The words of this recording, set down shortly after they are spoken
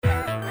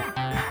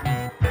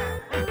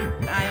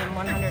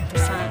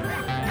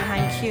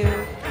Q.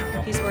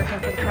 He's working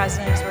for the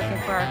president. He's working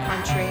for our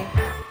country.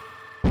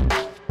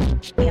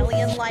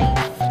 Alien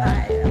life,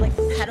 like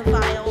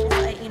pedophiles,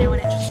 and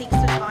it just seeks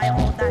to tie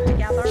all of that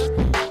together.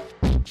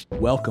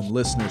 Welcome,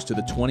 listeners, to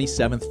the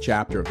 27th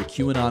chapter of the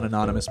QAnon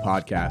Anonymous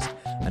podcast,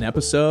 an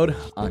episode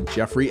on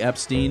Jeffrey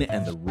Epstein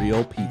and the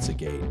real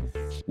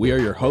Pizzagate. We are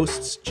your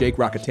hosts, Jake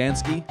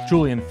Rockatansky,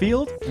 Julian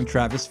Field, and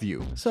Travis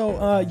View.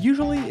 So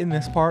usually in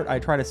this part, I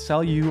try to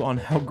sell you on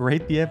how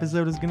great the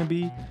episode is going to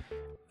be.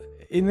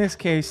 In this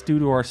case, due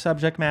to our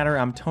subject matter,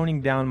 I'm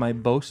toning down my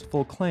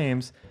boastful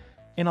claims,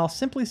 and I'll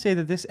simply say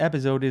that this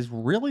episode is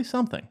really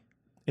something.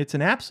 It's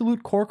an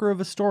absolute corker of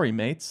a story,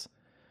 mates.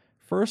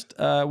 First,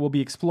 we'll be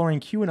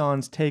exploring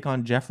QAnon's take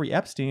on Jeffrey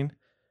Epstein.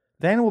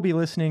 Then we'll be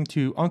listening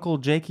to Uncle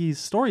Jakey's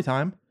story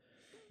time.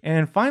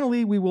 And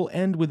finally, we will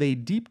end with a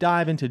deep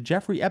dive into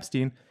Jeffrey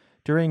Epstein,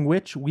 during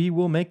which we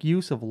will make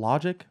use of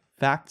logic,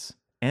 facts,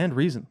 and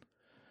reason.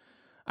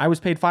 I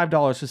was paid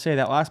 $5 to say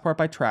that last part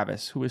by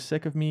Travis, who is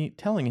sick of me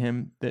telling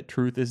him that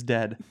truth is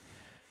dead.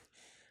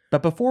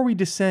 But before we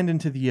descend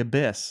into the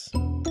abyss...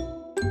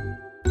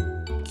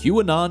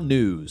 QAnon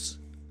News.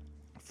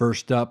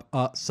 First up,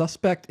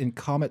 suspect in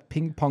Comet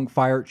ping pong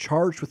fire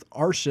charged with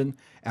arson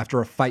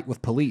after a fight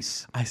with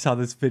police. I saw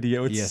this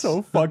video. It's Yes.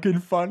 so fucking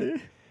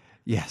funny.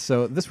 Yeah,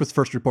 so this was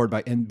first reported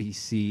by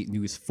NBC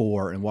News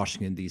 4 in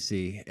Washington,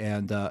 D.C.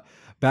 And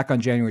back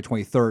on January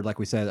 23rd, like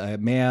we said, a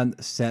man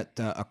set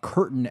a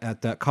curtain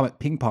at Comet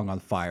ping pong on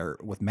fire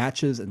with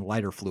matches and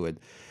lighter fluid.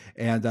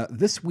 And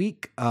this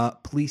week,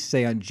 police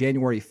say on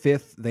January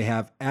 5th, they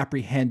have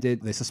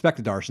apprehended the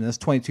suspected arsonist,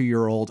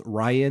 22-year-old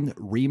Ryan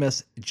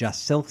Remus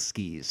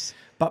Jaselskis.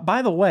 But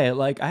by the way,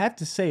 I have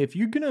to say, if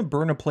you're going to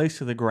burn a place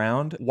to the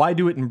ground, why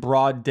do it in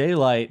broad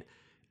daylight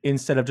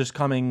instead of just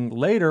coming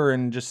later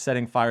and just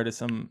setting fire to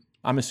some,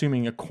 I'm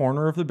assuming, a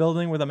corner of the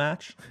building with a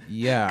match?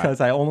 Yeah. Because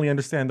I only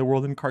understand the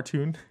world in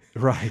cartoon.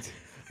 Right.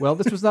 Well,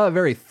 this was not a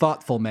very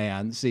thoughtful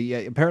man. See,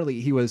 apparently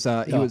he was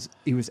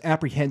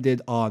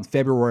apprehended on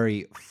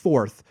February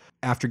 4th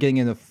after getting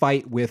in a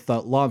fight with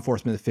law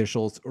enforcement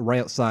officials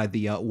right outside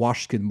the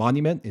Washington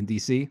Monument in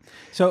D.C.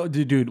 So,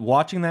 dude,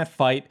 watching that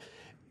fight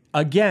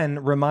again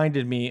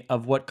reminded me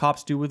of what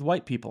cops do with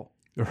white people.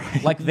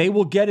 Right. Like, they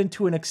will get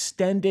into an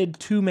extended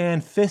two-man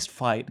fist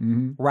fight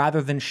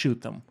rather than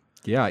shoot them.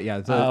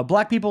 Yeah.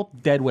 Black people,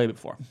 dead way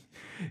before.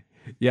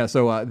 Yeah,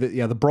 so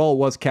the brawl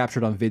was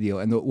captured on video,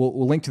 and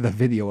we'll link to the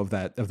video of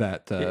that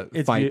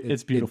fight.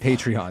 It's beautiful. In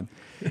Patreon.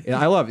 And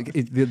I love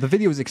it. The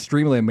video is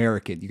extremely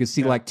American. You can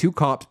see like two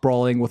cops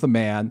brawling with a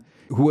man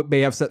who may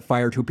have set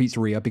fire to a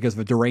pizzeria because of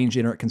a deranged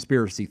internet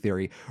conspiracy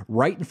theory,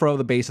 right in front of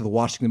the base of the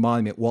Washington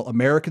Monument, while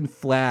American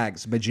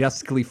flags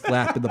majestically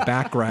flap in the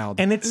background.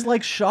 And it's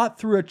like shot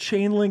through a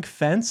chain link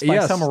fence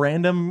by some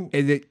random...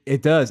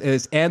 It does. And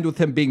it's end with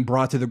him being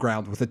brought to the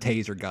ground with a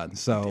taser gun.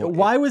 So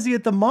why was he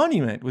at the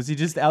monument? Was he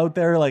just out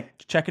there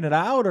checking it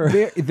out, or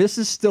this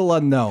is still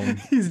unknown.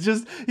 he's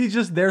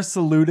just there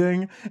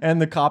saluting,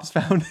 and the cops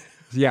found it?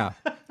 Yeah.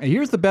 And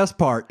here's the best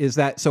part is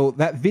that, so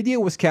that video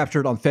was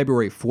captured on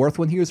February 4th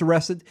when he was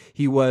arrested.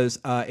 He was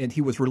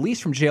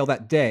released from jail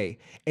that day,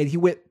 and he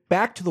went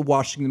back to the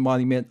Washington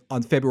Monument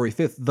on February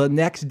 5th, the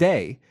next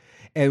day,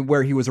 and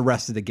where he was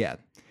arrested again.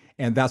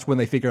 And that's when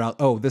they figured out,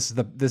 oh, this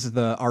is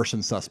the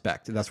arson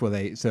suspect. And that's where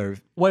they sort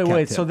of Wait.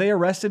 kept So him. they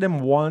arrested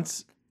him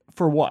once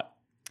for what?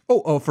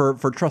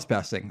 For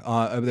trespassing.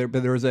 There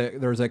was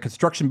a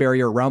construction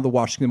barrier around the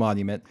Washington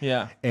Monument.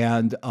 Yeah.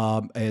 And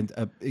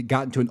it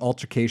got into an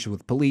altercation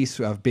with police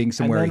of being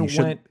somewhere And then he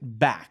shouldn't. went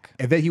back.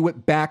 And then he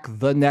went back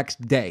the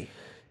next day.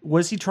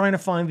 Was he trying to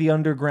find the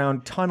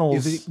underground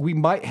tunnels? We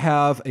might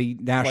have a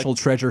national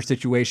treasure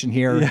situation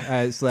here.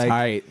 It's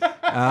like,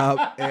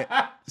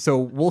 Tight. so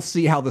we'll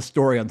see how the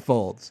story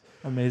unfolds.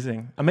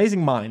 Amazing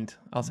mind.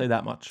 I'll say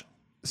that much.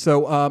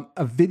 So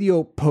a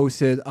video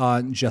posted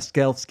on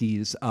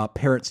Jaselski's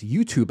parents'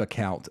 YouTube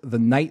account the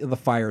night of the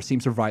fire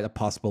seems to provide a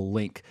possible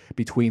link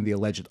between the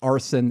alleged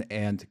arson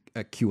and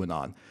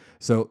QAnon.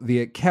 So the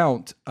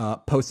account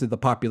posted the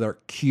popular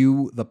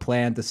Q, the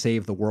plan to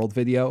save the world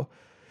video.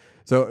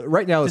 So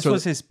right now, This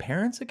was his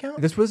parents'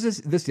 account? This was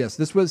not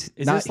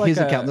this like his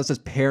account. This is his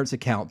parents'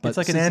 account. But It's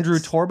like an Andrew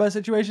Torba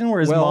situation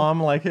where his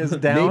mom is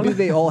down. Maybe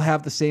they all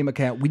have the same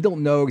account. We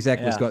don't know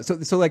exactly what's going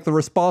on. So like the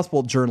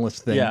responsible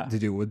journalist thing to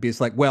do would be,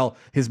 it's like, well,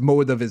 his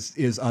motive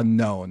is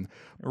unknown.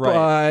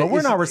 Right. But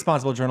we're not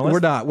responsible journalists.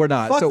 We're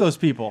not. Fuck those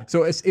people.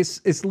 So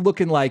it's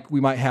looking like we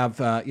might have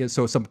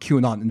some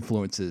QAnon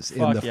influences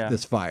in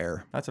this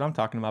fire. That's what I'm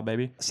talking about,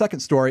 baby. Second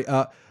story,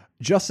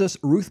 Justice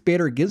Ruth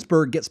Bader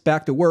Ginsburg gets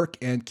back to work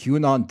and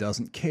QAnon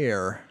doesn't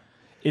care.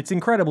 It's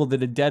incredible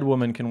that a dead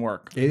woman can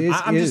work. It is.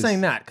 I'm just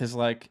saying that because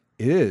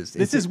It is.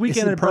 This It's is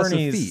Weekend an at impressive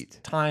Bernie's feat.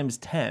 times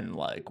 10.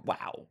 Like,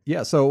 wow.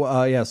 Yeah.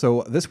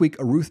 So this week,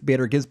 Ruth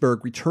Bader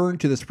Ginsburg returned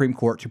to the Supreme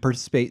Court to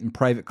participate in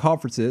private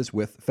conferences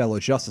with fellow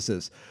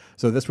justices.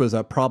 So this was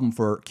a problem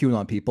for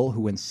QAnon people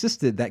who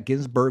insisted that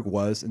Ginsburg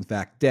was, in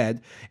fact,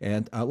 dead.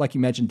 And like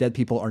you mentioned, dead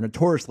people are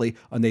notoriously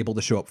unable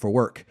to show up for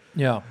work.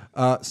 Yeah.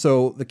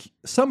 So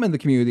some in the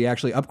community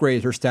actually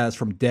upgraded her status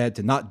from dead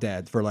to not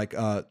dead for like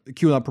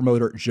QAnon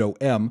promoter Joe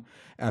M.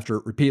 after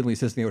repeatedly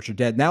insisting that she's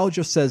dead. Now it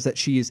just says that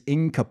she is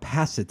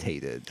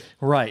incapacitated.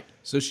 Right.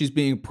 So she's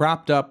being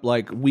propped up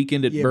like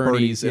Weekend at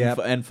Bernie's Bernie's,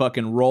 and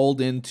fucking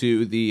rolled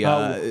into the.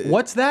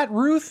 What's that,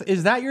 Ruth?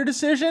 Is that your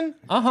decision?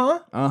 Uh-huh.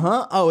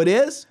 Oh, it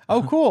is?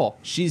 Oh, cool.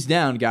 She's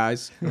down,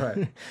 guys.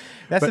 Right.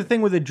 That's the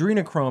thing with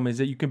adrenochrome is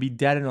that you can be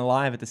dead and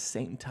alive at the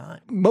same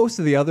time. Most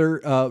of the other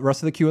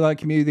rest of the QAnon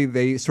community,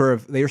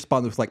 they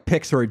respond with like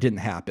pics or it didn't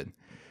happen.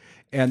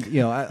 And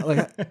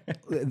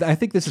I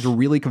think this is a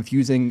really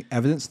confusing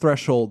evidence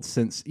threshold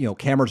since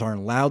cameras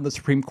aren't allowed in the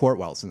Supreme Court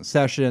while it's in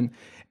session,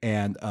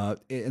 and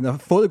in a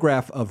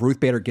photograph of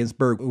Ruth Bader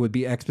Ginsburg would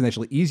be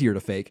exponentially easier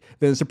to fake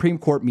than a Supreme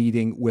Court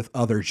meeting with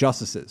other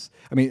justices.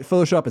 I mean,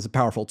 Photoshop is a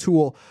powerful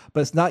tool, but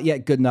it's not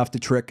yet good enough to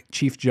trick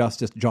Chief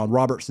Justice John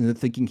Roberts into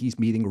thinking he's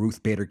meeting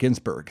Ruth Bader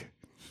Ginsburg.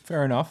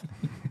 Fair enough.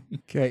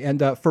 Okay,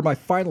 and for my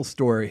final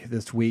story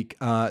this week,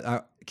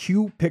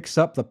 Q picks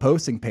up the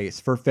posting pace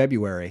for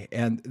February,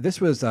 and this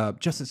was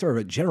just a sort of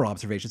a general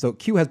observation. So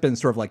Q has been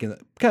sort of like in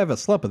kind of a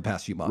slump of the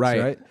past few months,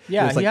 right?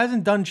 Yeah, It was he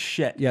hasn't done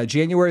shit. Yeah,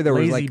 January there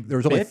was Lazy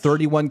only bitch.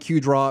 31 Q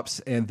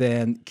drops, and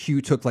then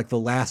Q took like the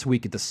last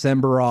week of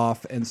December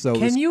off, and so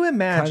Can you kind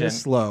imagine? of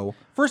slow.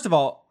 First of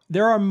all,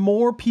 there are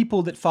more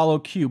people that follow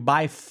Q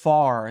by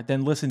far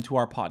than listen to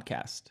our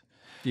podcast.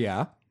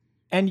 Yeah,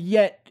 And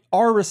yet,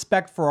 our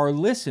respect for our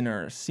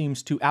listeners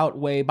seems to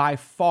outweigh by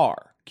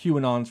far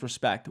QAnon's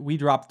respect. We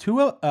drop 2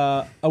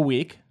 a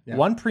week,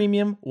 1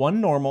 premium, 1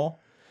 normal.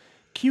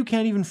 Q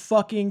can't even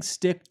fucking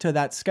stick to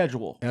that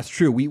schedule. that's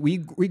true. We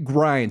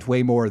grind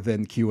way more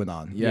than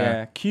QAnon.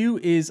 Yeah. Q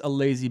is a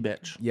lazy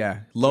bitch. Yeah.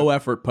 Low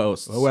effort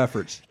posts. Low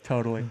efforts.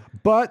 Totally.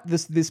 But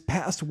these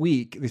past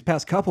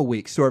couple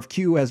weeks, sort of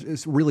Q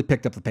has really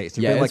picked up the pace.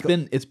 There's Yeah,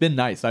 been it's been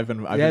nice. I've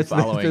been it's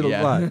following. been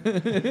a lot.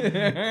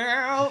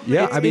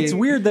 Yeah, I mean, It's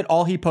weird that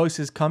all he posts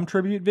is cum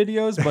tribute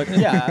videos, but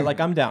yeah, like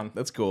I'm down.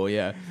 That's cool.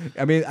 Yeah.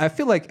 I mean, I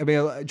feel like,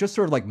 just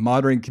sort of like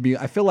modern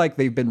community, I feel like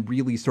they've been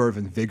really sort of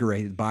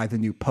invigorated by the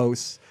new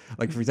posts.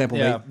 Like, for example,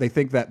 Yeah. they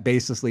think that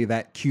basically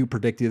that Q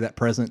predicted that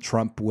President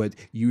Trump would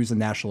use a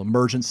national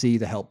emergency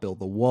to help build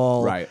the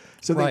wall. Right.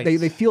 So Right.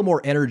 they feel more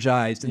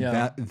energized and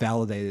Yeah.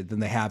 validated than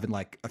they have in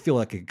I feel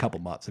like a couple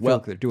months. I feel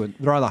Well, like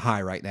they're on a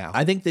high right now.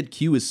 I think that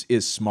Q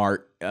is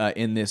smart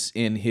in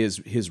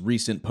his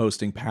recent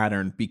posting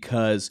pattern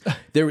because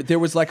there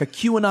was like a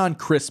QAnon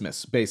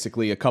Christmas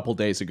basically a couple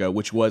days ago,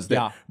 which was that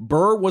Yeah.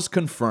 Burr was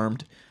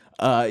confirmed.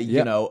 I'll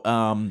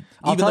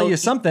tell you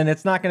something.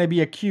 It's not going to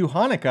be a Q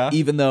Hanukkah.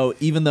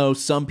 Even though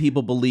some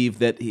people believe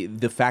that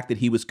the fact that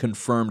he was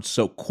confirmed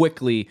so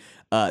quickly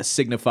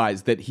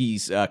signifies that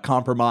he's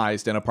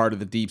compromised and a part of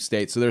the deep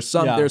state. So there's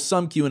some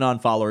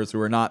QAnon followers who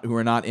are not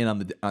in on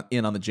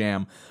the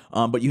jam.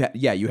 But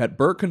you had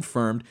Burr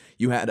confirmed.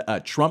 You had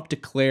Trump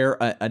declare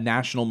a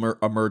national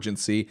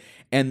emergency,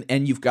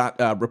 and you've got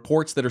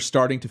reports that are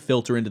starting to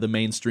filter into the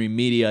mainstream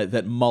media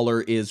that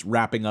Mueller is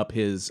wrapping up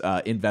his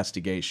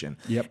investigation.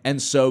 Yep.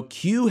 And so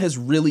Q has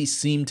really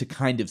seemed to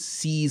kind of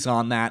seize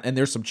on that. And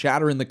there's some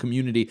chatter in the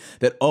community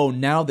that,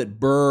 now that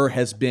Burr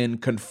has been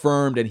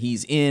confirmed and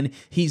he's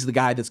the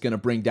guy that's going to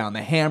bring down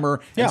the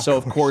hammer. Yeah, and so,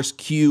 of course,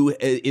 Q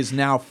is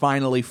now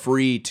finally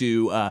free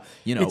to,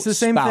 It's the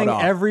same spout thing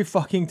off. every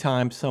fucking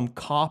time some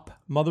cop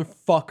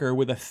motherfucker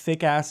with a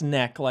thick ass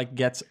neck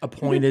gets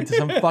appointed to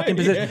some fucking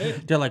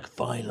position. They're like,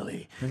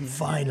 finally,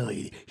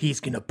 he's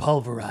gonna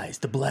pulverize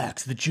the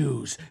blacks, the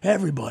Jews,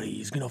 everybody.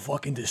 He's gonna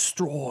fucking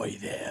destroy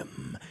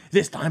them.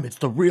 This time it's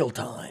the real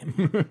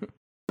time.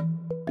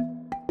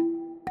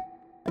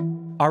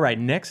 All right,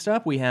 next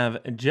up we have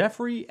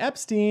Jeffrey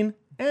Epstein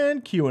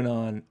and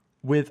QAnon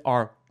with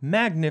our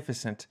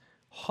magnificent,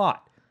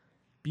 hot,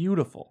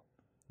 beautiful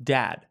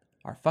dad,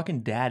 our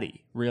fucking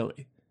daddy,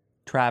 really,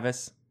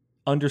 Travis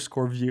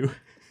 _view.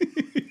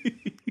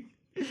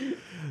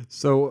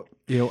 So,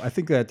 I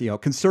think that,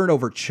 concern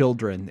over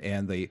children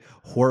and the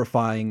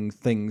horrifying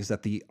things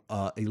that the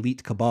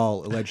elite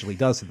cabal allegedly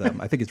does to them,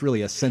 I think it's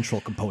really a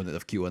central component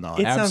of QAnon.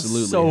 It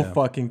Absolutely, sounds so yeah.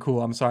 fucking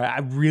cool. I'm sorry. I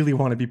really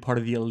want to be part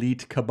of the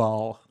elite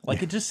cabal.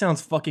 It just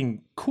sounds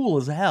fucking cool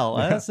as hell.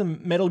 That's some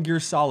Metal Gear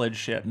Solid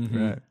shit.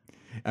 Right.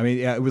 I mean,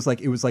 yeah, it was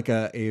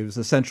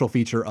a central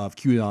feature of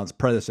QAnon's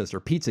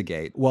predecessor,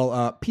 Pizzagate.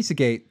 Well,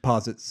 Pizzagate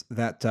posits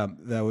that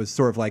that was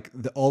sort of like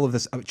all of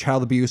this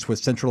child abuse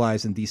was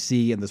centralized in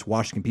D.C. and this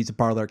Washington pizza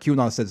parlor.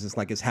 QAnon says it's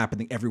it's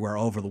happening everywhere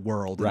all over the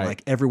world, Right.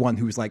 and everyone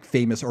who's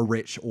famous or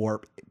rich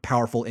or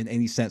powerful in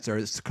any sense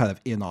is kind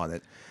of in on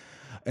it.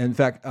 And in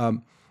fact,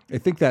 I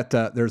think that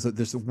there's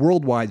a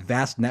worldwide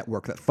vast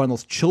network that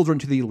funnels children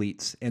to the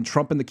elites, and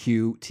Trump and the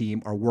Q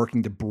team are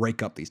working to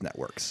break up these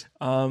networks.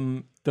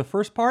 The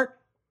first part,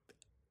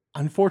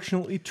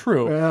 unfortunately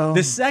true. Well-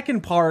 The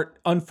second part,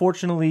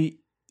 unfortunately,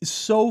 is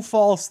so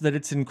false that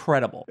it's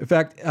incredible. In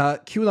fact,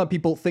 QAnon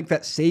people think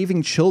that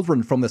saving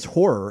children from this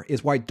horror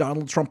is why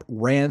Donald Trump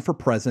ran for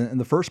president in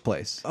the first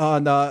place.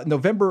 On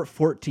November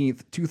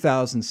 14th,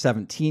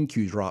 2017,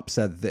 Q-Drop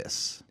said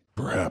this.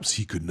 Perhaps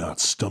he could not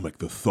stomach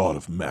the thought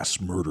of mass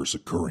murders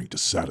occurring to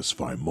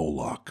satisfy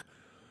Moloch.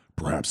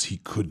 Perhaps he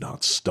could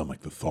not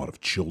stomach the thought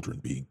of children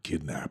being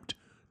kidnapped,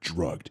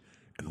 drugged,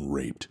 and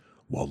raped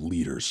while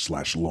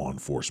leaders/law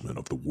enforcement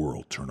of the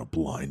world turn a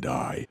blind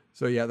eye.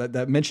 So yeah,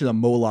 that mention of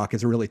Moloch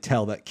is a really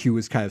tell that Q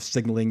is kind of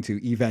signaling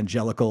to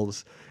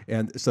evangelicals.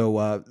 And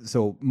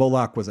so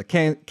Moloch was a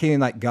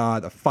Canaanite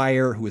god of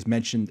fire who was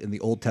mentioned in the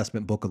Old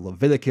Testament book of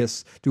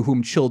Leviticus, to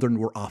whom children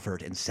were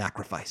offered in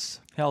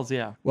sacrifice. Hells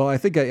yeah. Well, I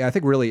think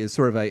really is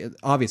sort of an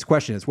obvious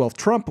question is, well, if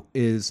Trump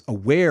is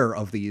aware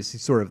of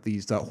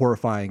these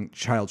horrifying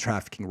child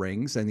trafficking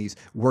rings and he's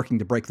working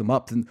to break them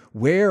up, then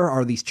where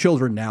are these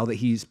children now that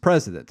he's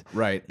president?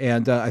 Right.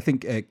 And I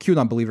think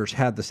QAnon believers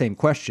had the same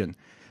question.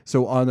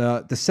 So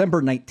on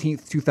December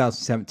 19th,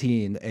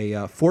 2017, a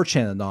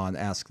 4chan Anon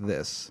asked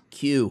this.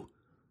 Q,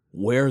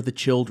 where are the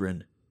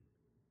children?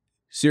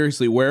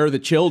 Seriously, where are the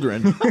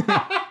children?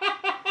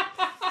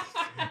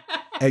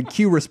 And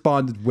Q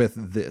responded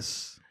with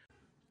this.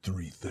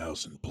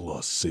 3,000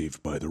 plus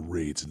saved by the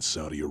raids in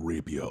Saudi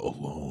Arabia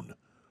alone.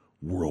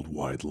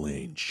 Worldwide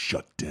lane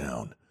shut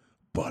down,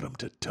 bottom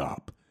to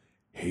top.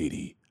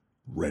 Haiti,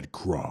 Red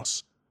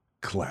Cross,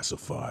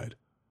 classified,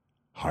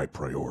 high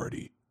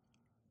priority.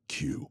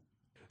 Q.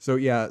 So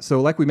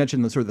like we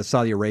mentioned in sort of the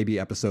Saudi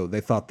Arabia episode,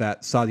 they thought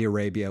that Saudi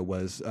Arabia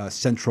was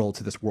central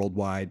to this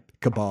worldwide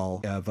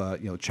cabal of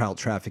child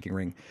trafficking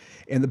ring.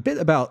 And the bit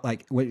about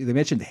like when they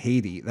mentioned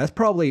Haiti, that's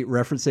probably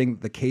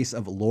referencing the case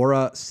of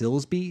Laura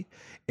Silsby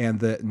and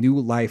the New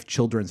Life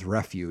Children's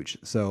Refuge.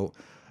 So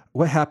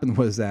what happened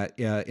was that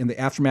in the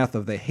aftermath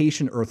of the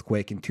Haitian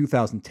earthquake in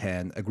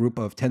 2010, a group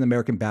of 10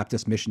 American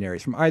Baptist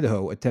missionaries from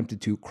Idaho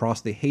attempted to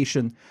cross the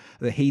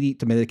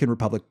Haiti-Dominican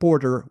Republic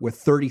border with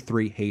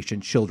 33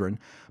 Haitian children,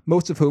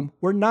 most of whom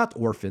were not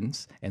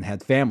orphans and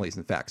had families,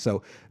 in fact.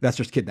 So that's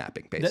just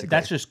kidnapping, basically.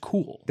 That's just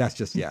cool. That's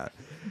just, yeah.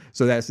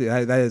 So that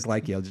is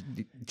like,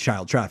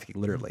 child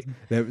trafficking, literally.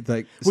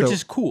 Which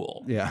is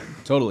cool. Yeah.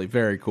 Totally.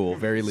 Very cool.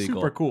 Very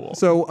legal. Super cool.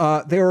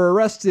 So they were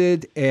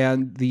arrested,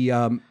 and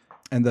the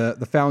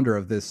founder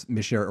of this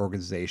missionary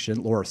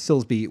organization, Laura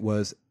Silsby,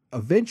 was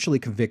eventually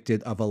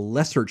convicted of a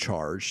lesser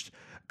charge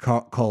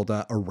called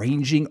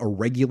arranging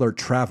irregular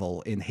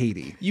travel in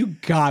Haiti. You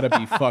gotta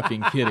be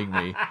fucking kidding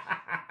me.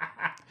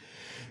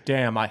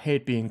 Damn, I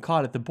hate being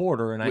caught at the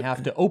border and I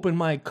have to open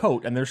my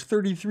coat and there's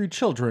 33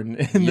 children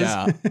in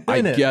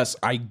this.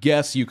 I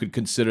guess you could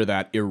consider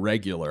that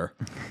irregular.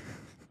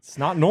 It's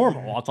not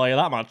normal, I'll tell you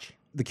that much.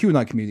 The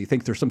QAnon community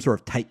thinks there's some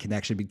sort of tight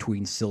connection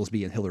between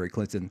Silsby and Hillary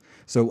Clinton.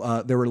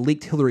 So there were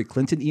leaked Hillary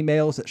Clinton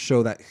emails that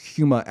show that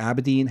Huma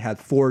Abedin had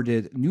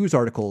forwarded news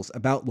articles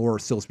about Laura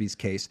Silsby's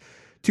case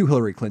to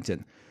Hillary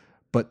Clinton.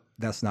 But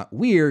that's not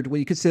weird when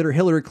you consider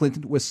Hillary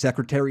Clinton was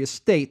Secretary of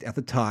State at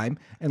the time,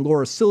 and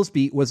Laura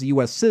Silsby was a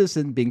U.S.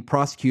 citizen being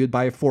prosecuted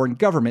by a foreign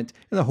government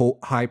in a whole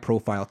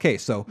high-profile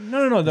case. So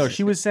No.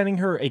 She was sending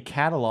her a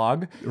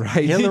catalog.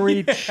 Right.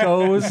 Hillary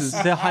chose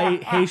the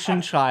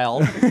Haitian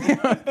child.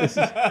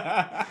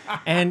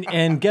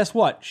 And guess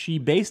what? She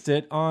based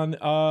it on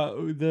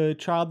the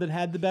child that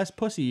had the best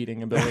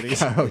pussy-eating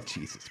abilities. Oh,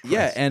 Jesus Christ.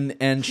 Yeah,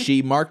 and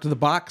she marked the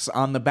box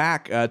on the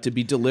back to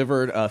be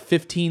delivered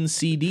 15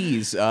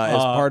 CDs as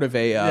part of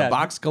a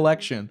box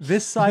collection.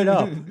 This side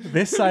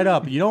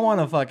up. You don't want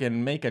to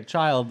fucking make a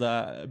child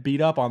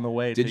beat up on the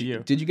way to you.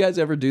 Did you guys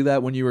ever do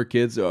that when you were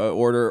kids?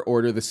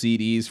 Order the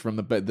CDs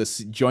from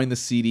join the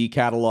CD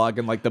catalog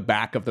and like the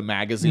back of the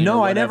magazine? No,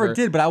 or I never whatever?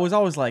 did, but I was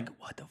always like,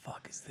 what the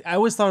fuck is this? I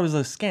always thought it was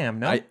a scam.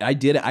 No, I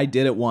did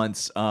it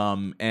once,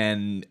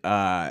 and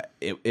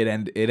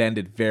it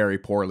ended very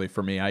poorly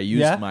for me. I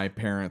used my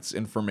parents'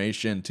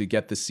 information to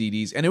get the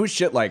CDs, and it was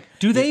shit like.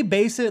 Do they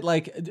base it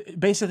like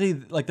basically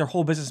like their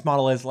whole business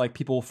model is like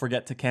people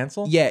forget to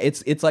cancel? Yeah,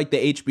 it's like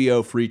the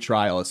HBO free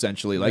trial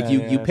essentially. Like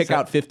you pick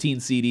out 15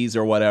 CDs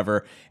or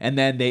whatever, and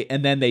then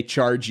they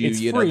charge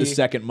you the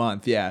second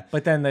month. Yeah,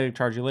 but then they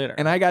charge you later.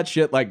 And I got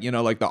shit like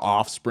like the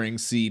Offspring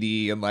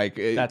CD and like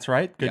that's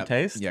right, good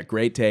taste. Yeah,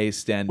 great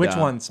taste. And which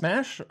one,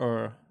 Smash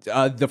or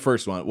the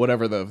first one,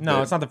 whatever the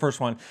no, it's not the first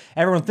one.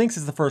 Everyone thinks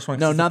it's the first one.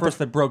 No, not the first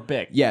that broke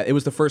big. Yeah, it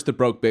was the first that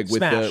broke big with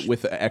Smash.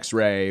 the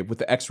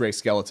X-ray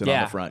skeleton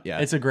on the front. Yeah,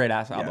 it's a great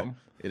ass album.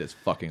 Yeah, it is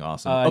fucking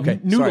awesome. Okay,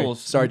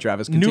 Noodles. Sorry,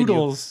 Travis. Continue.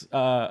 Noodles,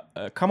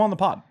 come on the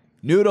pod.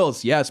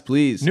 Noodles, yes,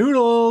 please.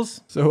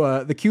 Noodles.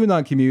 So the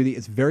QAnon community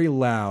is very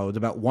loud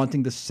about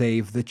wanting to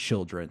save the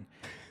children.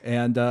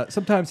 And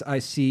sometimes I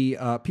see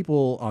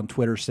people on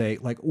Twitter say,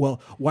 like, well,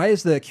 why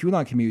is the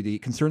QAnon community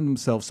concerned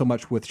themselves so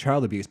much with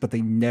child abuse, but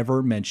they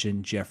never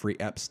mention Jeffrey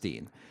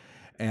Epstein?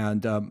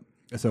 And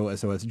so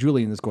as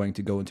Julian is going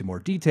to go into more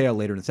detail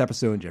later in this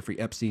episode, Jeffrey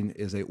Epstein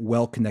is a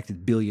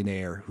well-connected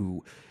billionaire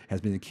who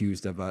has been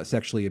accused of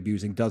sexually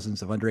abusing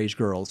dozens of underage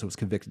girls, who was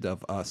convicted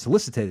of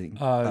soliciting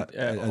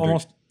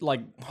almost like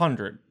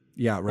 100.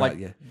 Yeah, right. Like,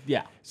 yeah.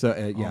 yeah. So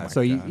yeah,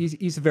 so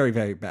he's a very,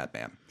 very bad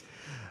man.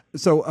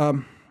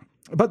 So,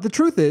 but the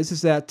truth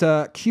is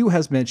that Q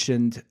has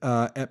mentioned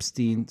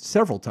Epstein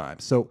several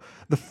times. So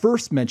the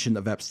first mention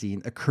of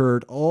Epstein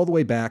occurred all the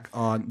way back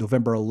on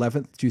November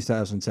 11th,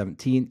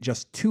 2017,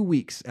 just 2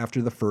 weeks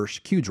after the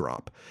first Q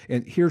drop.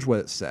 And here's what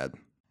it said.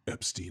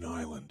 Epstein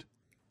Island.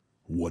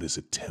 What is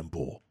a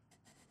temple?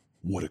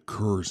 What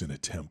occurs in a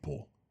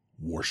temple?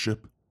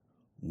 Worship?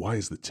 Why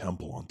is the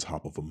temple on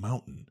top of a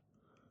mountain?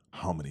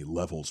 How many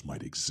levels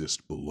might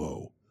exist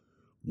below?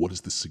 What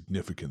is the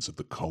significance of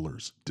the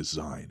colors,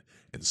 design,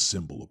 and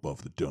symbol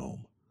above the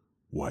dome?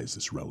 Why is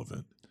this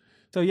relevant?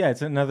 So yeah,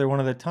 it's another one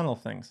of the tunnel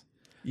things.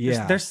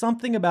 Yeah. There's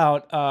something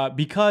about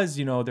because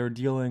they're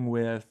dealing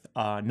with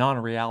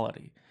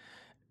non-reality.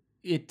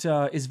 It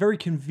is very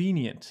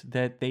convenient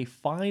that they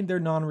find their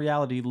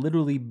non-reality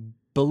literally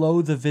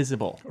below the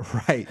visible.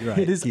 Right.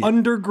 It is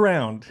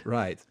underground.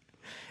 Right.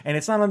 And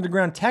it's not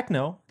underground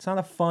techno. It's not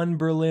a fun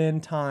Berlin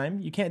time.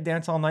 You can't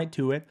dance all night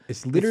to it.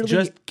 It's literally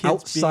just kids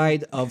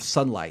outside of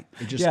sunlight.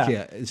 It just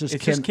can't. It's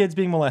just kids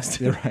being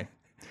molested. Right.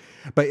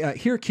 But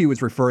here Q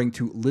is referring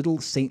to Little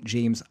St.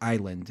 James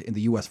Island in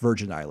the U.S.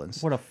 Virgin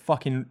Islands. What a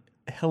fucking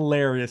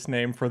hilarious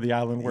name for the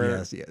island where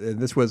Yes, yeah. And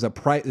this was an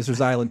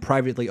island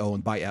privately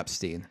owned by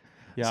Epstein.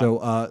 Yeah.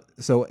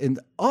 So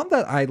on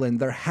that island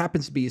there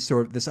happens to be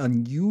sort of this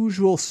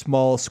unusual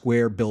small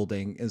square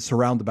building and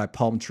surrounded by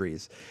palm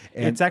trees.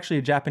 And it's actually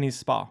a Japanese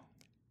spa.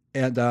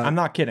 and I'm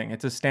not kidding.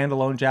 It's a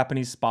standalone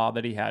Japanese spa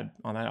that he had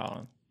on that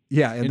island.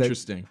 yeah, and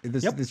Interesting.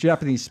 This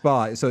Japanese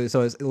spa. So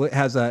it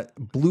has a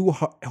blue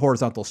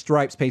horizontal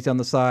stripes painted on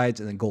the sides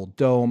and then gold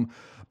dome.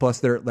 Plus,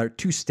 there are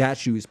two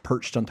statues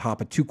perched on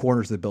top of two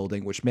corners of the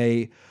building, which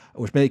many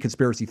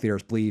conspiracy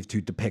theorists believe to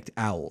depict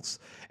owls.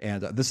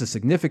 And this is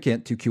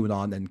significant to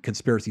QAnon and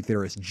conspiracy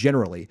theorists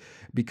generally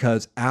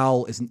because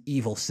owl is an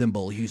evil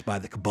symbol used by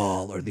the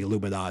cabal or the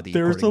Illuminati.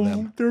 There's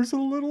a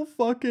little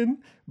fucking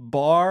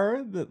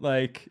bar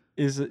that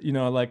is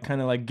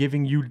kind of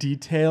giving you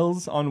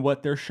details on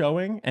what they're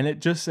showing, and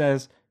it just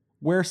says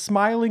where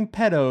smiling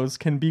pedos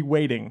can be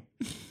waiting.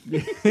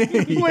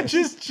 Which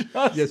is just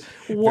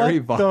what very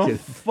the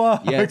evocative.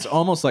 fuck? Yeah, it's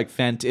almost like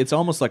it's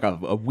almost like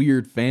a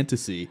weird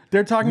fantasy.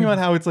 They're talking about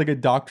how it's like a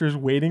doctor's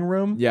waiting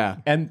room. Yeah.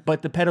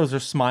 But the pedos are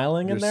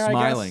smiling in They're there, I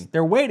smiling. guess.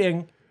 They're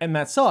waiting, and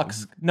that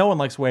sucks. No one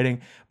likes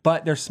waiting,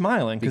 but they're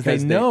smiling because they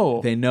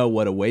know. they know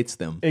what awaits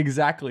them.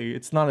 Exactly.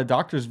 It's not a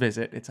doctor's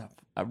visit. It's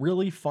a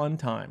really fun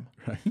time.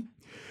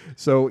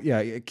 So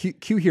yeah,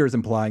 Q here is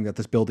implying that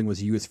this building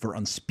was used for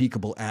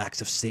unspeakable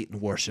acts of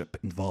Satan worship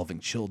involving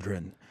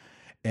children.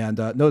 And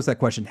notice that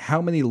question: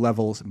 how many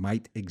levels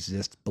might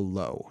exist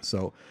below?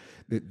 So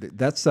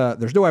that's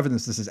there's no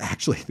evidence this is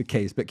actually the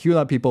case, but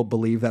QAnon people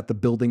believe that the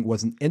building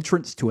was an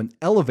entrance to an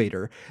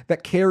elevator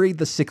that carried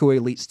the sicko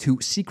elites to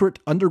secret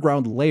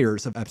underground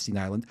layers of Epstein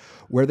Island,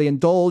 where they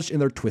indulged in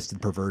their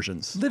twisted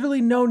perversions. Literally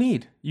no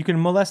need. You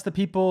can molest the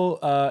people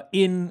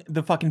in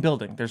the fucking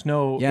building. There's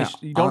no.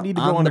 You don't need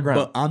to go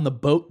underground. On the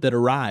boat that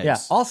arrives. Yeah.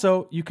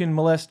 Also, you can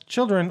molest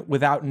children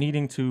without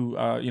needing to,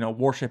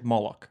 worship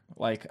Moloch.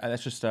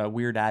 That's just a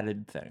weird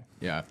added thing.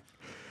 Yeah.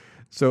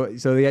 So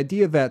the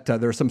idea that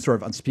there's some sort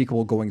of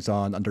unspeakable goings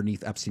on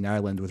underneath Epstein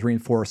Island was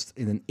reinforced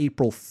in an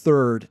April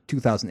 3rd,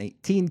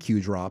 2018 Q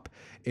drop,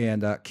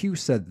 and Q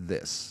said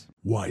this.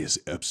 Why is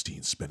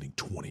Epstein spending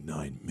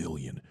 $29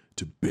 million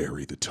to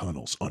bury the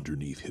tunnels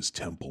underneath his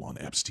temple on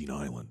Epstein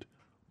Island?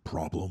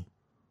 Problem?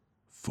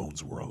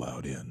 Phones were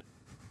allowed in.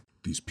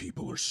 These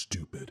people are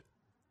stupid.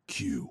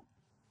 Q.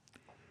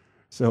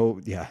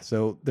 So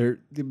they're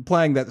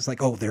implying that it's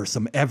like, oh, there's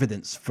some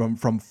evidence from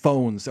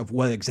phones of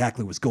what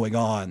exactly was going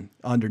on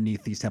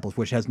underneath these temples,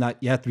 which has not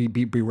yet to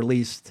be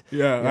released.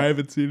 Yeah, I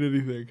haven't seen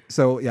anything.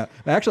 So yeah,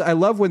 actually, I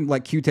love when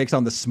Q takes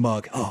on the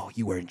smug, oh,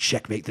 you were in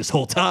checkmate this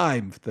whole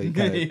time thing,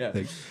 kind of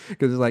thing,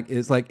 because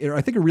it's like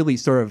I think it really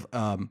sort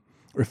of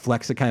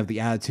reflects the kind of the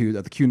attitude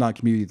of the QAnon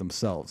community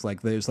themselves.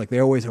 They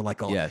always are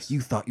like, oh, yes,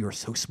 you thought you were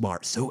so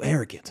smart, so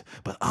arrogant,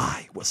 but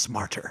I was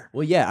smarter.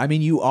 Well, yeah, I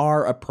mean, you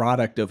are a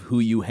product of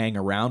who you hang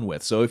around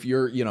with. So if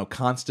you're,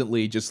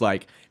 constantly just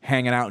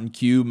hanging out in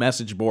Q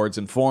message boards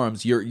and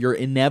forums, you're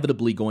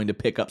inevitably going to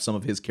pick up some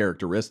of his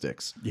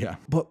characteristics. Yeah.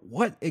 But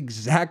what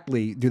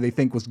exactly do they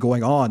think was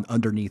going on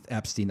underneath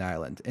Epstein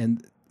Island?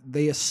 And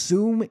they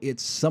assume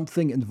it's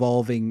something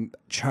involving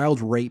child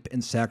rape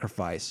and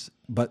sacrifice,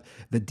 but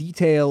the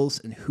details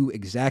and who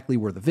exactly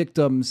were the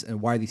victims and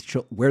where these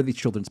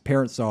children's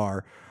parents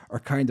are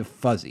kind of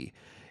fuzzy.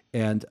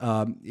 And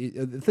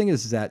the thing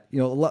is that a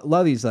lot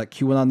of these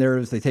QAnon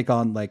narratives, they take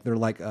on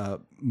they're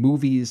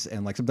movies,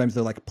 and sometimes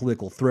they're like a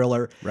political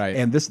thriller, right?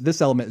 And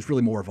this element is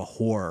really more of a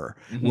horror,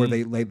 where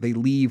they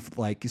leave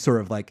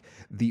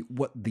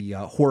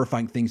the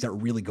horrifying things that are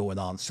really going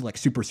on, so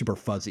super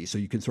fuzzy, so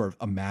you can sort of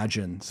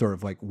imagine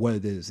what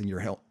it is in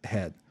your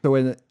head. So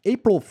in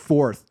April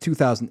 4th,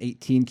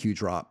 2018 Q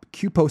drop,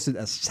 Q posted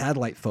a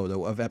satellite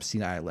photo of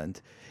Epstein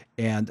Island.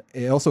 And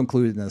it also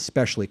included an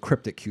especially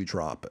cryptic Q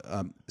drop.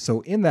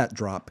 So in that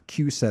drop,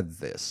 Q said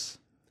this.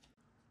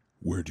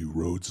 Where do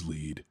roads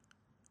lead?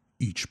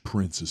 Each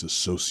prince is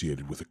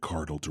associated with a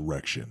cardinal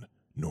direction: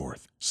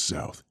 north,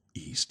 south,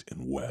 east,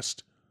 and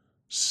west.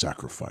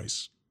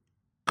 Sacrifice.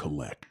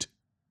 Collect.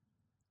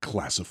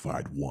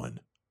 Classified 1.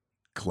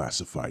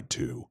 Classified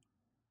 2.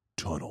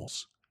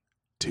 Tunnels.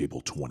 Table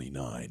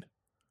 29.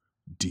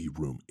 D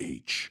room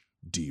H.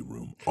 D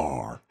room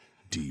R.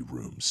 D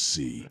room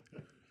C.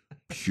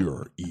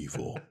 Pure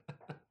evil.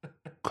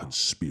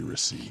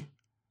 Conspiracy.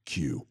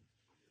 Q.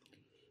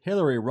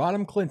 Hillary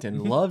Rodham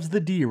Clinton loves the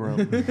D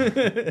room.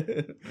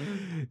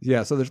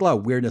 Yeah, so there's a lot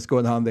of weirdness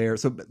going on there.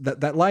 So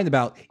that line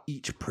about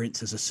each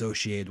prince is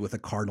associated with a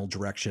cardinal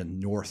direction,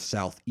 north,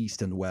 south,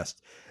 east, and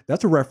west,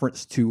 that's a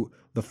reference to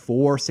the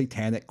 4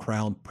 satanic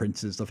crowned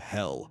princes of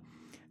hell.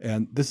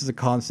 And this is a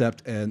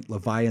concept in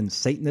Levian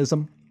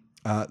Satanism.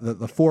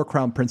 The 4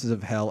 crowned princes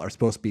of hell are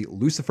supposed to be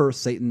Lucifer,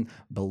 Satan,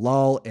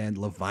 Belial, and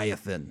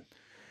Leviathan.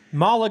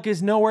 Moloch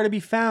is nowhere to be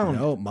found.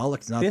 No,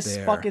 Moloch's not there. This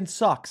fucking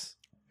sucks.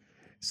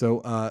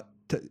 So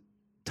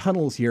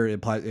tunnels here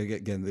implies,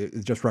 again,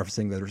 it's just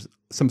referencing that there's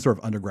some sort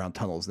of underground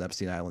tunnels in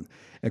Epstein Island.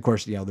 And of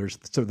course,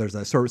 there's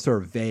a sort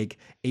of vague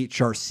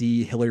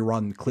HRC Hillary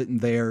Rodham Clinton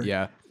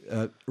there,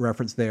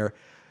 reference there.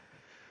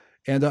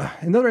 And in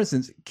another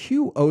instance,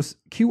 Q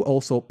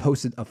also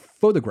posted a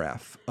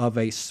photograph of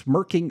a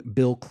smirking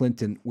Bill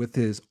Clinton with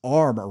his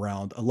arm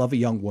around a lovely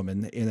young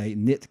woman in a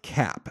knit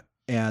cap.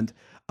 And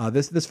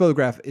this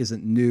photograph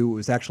isn't new. It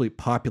was actually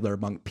popular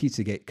among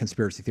Pizzagate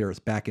conspiracy theorists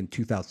back in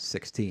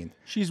 2016.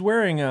 She's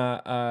wearing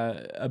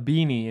a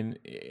beanie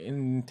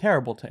in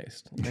terrible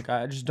taste. Like,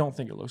 I just don't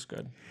think it looks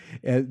good.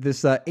 And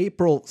this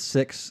April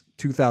 6,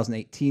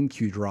 2018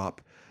 Q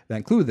drop that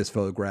included this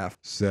photograph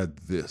said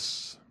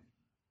this.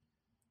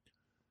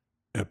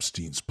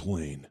 Epstein's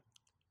plane.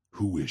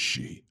 Who is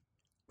she?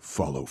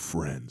 Follow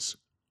friends.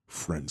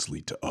 Friends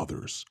lead to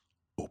others.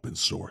 Open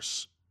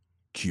source.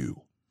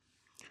 Q.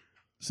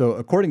 So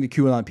according to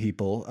QAnon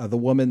people, the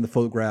woman in the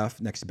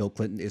photograph next to Bill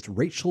Clinton is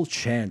Rachel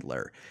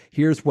Chandler.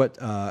 Here's what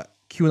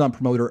QAnon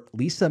promoter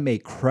Lisa Mae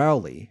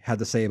Crowley had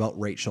to say about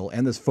Rachel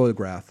and this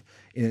photograph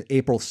in an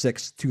April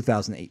 6,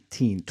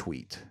 2018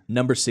 tweet.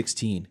 Number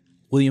 16,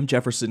 William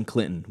Jefferson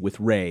Clinton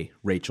with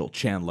Rachel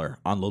Chandler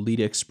on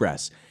Lolita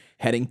Express,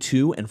 heading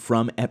to and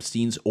from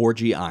Epstein's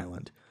Orgy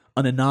Island.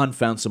 An Anon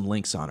found some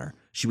links on her.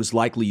 She was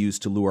likely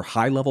used to lure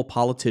high-level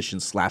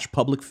politicians /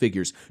 public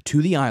figures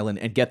to the island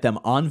and get them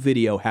on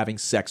video having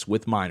sex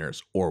with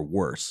minors, or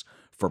worse,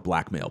 for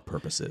blackmail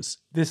purposes.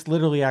 This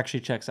literally actually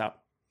checks out.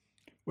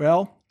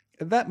 Well,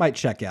 that might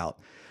check out.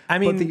 I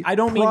mean, I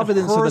don't mean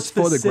her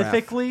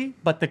specifically,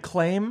 but the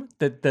claim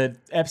that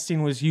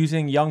Epstein was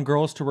using young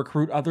girls to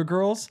recruit other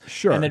girls,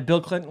 sure, and that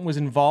Bill Clinton was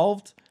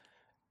involved,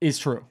 is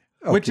true.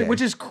 Okay.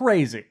 Which is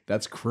crazy.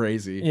 That's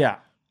crazy. Yeah.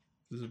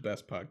 This is the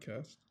best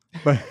podcast.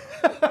 But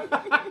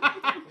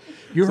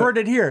you heard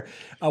it here.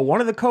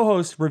 One of the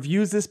co-hosts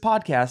reviews this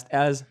podcast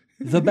as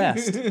the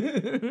best.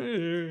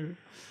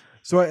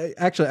 So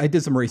I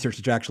did some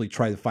research to actually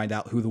try to find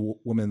out who the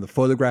woman in the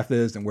photograph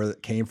is and where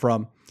it came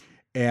from.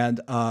 And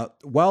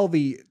while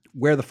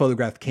where the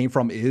photograph came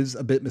from is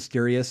a bit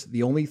mysterious,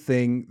 the only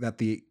thing that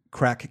the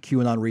crack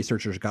QAnon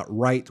researchers got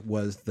right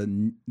was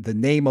the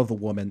name of the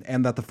woman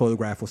and that the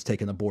photograph was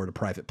taken aboard a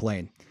private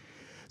plane.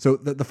 So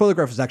the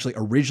photograph was actually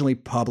originally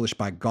published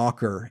by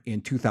Gawker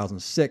in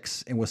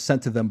 2006 and was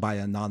sent to them by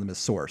an anonymous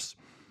source.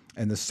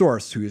 And the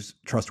source, whose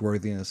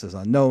trustworthiness is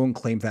unknown,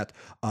 claimed that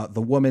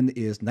the woman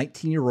is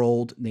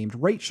 19-year-old named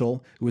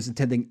Rachel, who was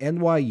attending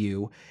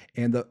NYU,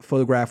 and the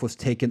photograph was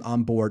taken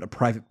on board a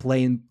private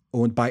plane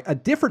owned by a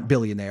different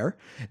billionaire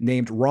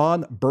named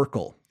Ron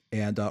Burkle.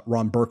 And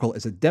Ron Burkle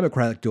is a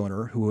Democratic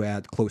donor who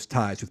had close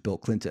ties with Bill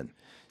Clinton.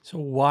 So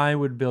why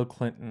would Bill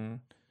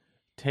Clinton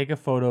take a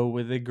photo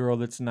with a girl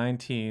that's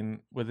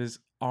 19 with his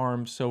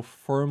arm so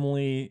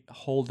firmly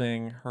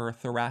holding her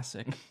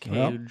thoracic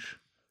cage?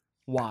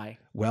 Why?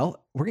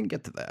 Well, we're going to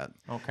get to that.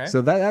 Okay.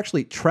 So that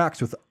actually tracks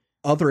with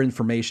other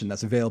information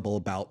that's available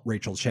about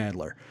Rachel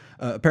Chandler.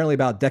 Apparently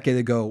about a decade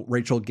ago,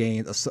 Rachel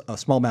gained a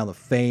small amount of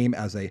fame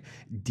as a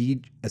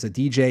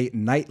DJ,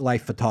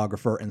 nightlife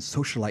photographer, and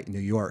socialite in New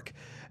York.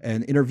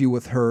 An interview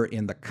with her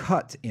in The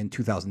Cut in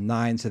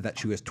 2009 said that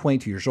she was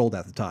 22 years old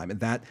at the time, and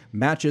that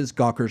matches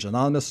Gawker's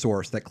anonymous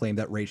source that claimed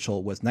that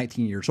Rachel was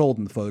 19 years old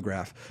in the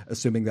photograph,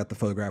 assuming that the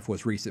photograph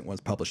was recent,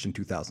 was published in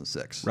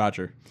 2006.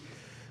 Roger.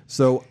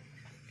 So,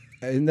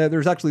 and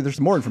there's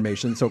some more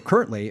information. So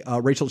currently,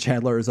 Rachel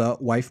Chandler is a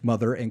wife,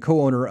 mother, and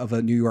co-owner of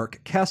a New York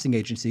casting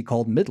agency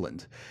called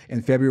Midland.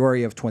 In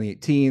February of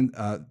 2018,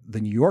 The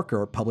New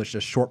Yorker published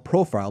a short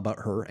profile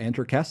about her and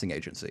her casting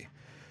agency.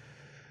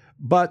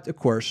 But, of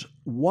course,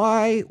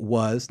 why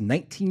was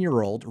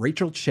 19-year-old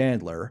Rachel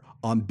Chandler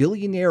on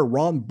billionaire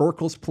Ron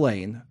Burkle's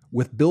plane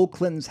with Bill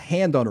Clinton's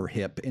hand on her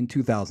hip in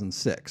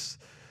 2006?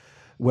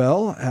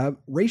 Well,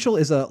 Rachel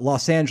is a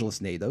Los Angeles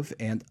native,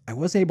 and I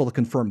wasn't able to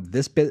confirm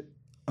this bit,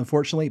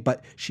 unfortunately,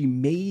 but she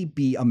may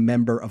be a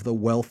member of the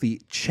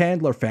wealthy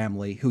Chandler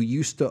family who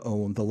used to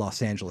own the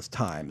Los Angeles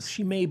Times.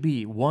 She may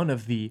be one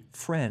of the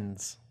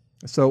friends.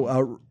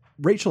 So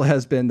Rachel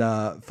has been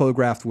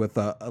photographed with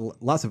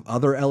lots of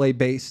other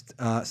LA-based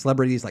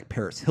celebrities like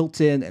Paris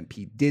Hilton and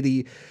P.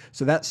 Diddy.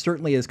 So that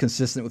certainly is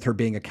consistent with her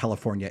being a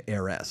California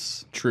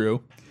heiress.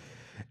 True.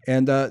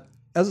 And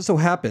as it so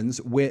happens,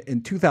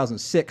 in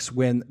 2006,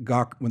 when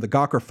the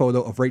Gawker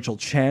photo of Rachel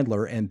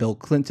Chandler and Bill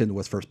Clinton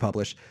was first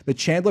published, the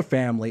Chandler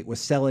family was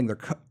selling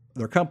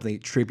their company,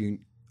 Tribune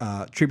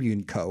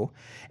Co.,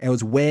 and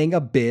was weighing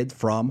a bid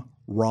from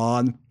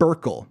Ron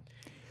Burkle.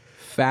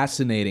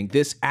 Fascinating.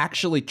 This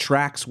actually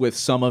tracks with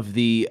some of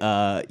the,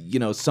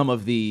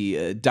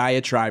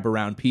 diatribe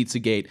around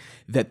Pizzagate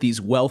that these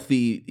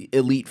wealthy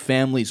elite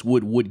families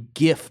would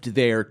gift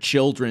their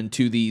children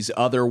to these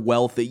other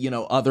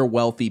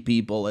wealthy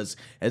people as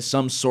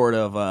some sort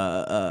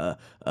of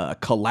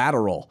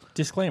collateral.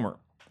 Disclaimer: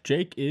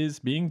 Jake is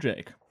being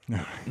Jake.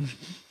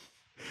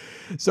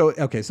 So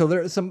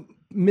there are some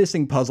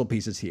missing puzzle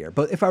pieces here.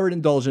 But if I were to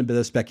indulge in a bit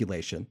of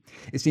speculation,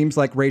 it seems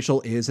like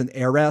Rachel is an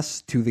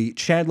heiress to the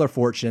Chandler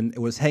fortune. It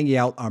was hanging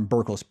out on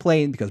Burkle's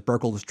plane because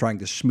Burkle was trying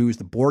to schmooze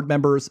the board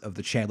members of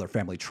the Chandler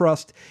Family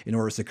Trust in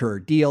order to secure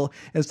a deal.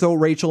 And so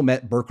Rachel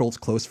met Burkle's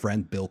close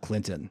friend, Bill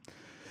Clinton.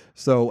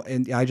 So,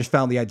 and I just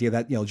found the idea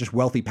that, just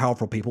wealthy,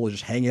 powerful people are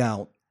just hanging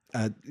out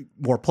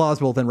more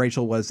plausible than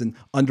Rachel was an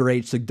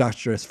underage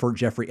seductress for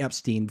Jeffrey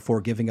Epstein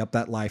before giving up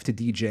that life to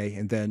DJ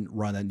and then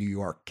run a New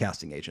York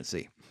casting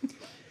agency.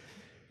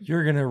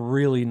 You're going to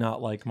really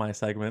not like my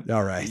segment.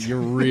 All right.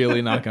 You're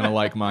really not going to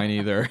like mine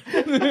either.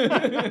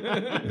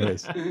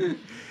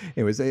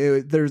 Anyways,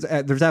 there's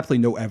absolutely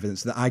no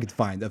evidence that I could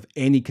find of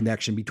any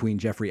connection between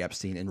Jeffrey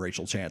Epstein and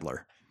Rachel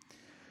Chandler.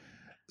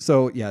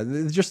 So yeah,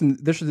 there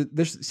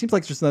seems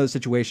like just another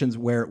situations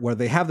where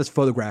they have this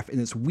photograph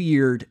and it's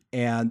weird,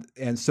 and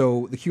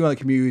so the QAnon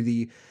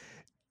community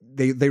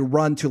they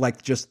run to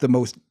like just the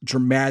most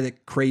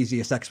dramatic,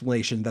 craziest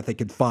explanation that they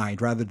could find,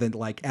 rather than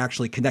like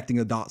actually connecting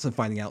the dots and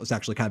finding out it's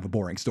actually kind of a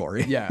boring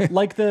story. Yeah,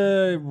 like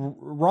the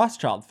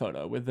Rothschild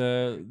photo with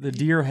the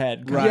deer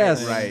head.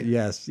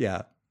 Yes,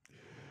 yeah.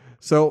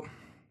 So,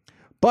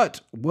 but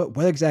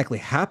what exactly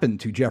happened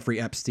to Jeffrey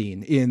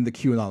Epstein in the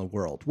QAnon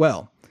world?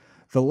 Well,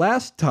 the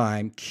last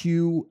time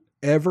Q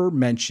ever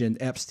mentioned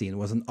Epstein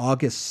was on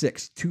August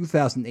 6,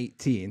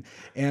 2018,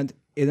 and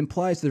it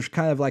implies there's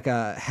kind of like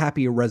a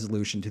happy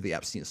resolution to the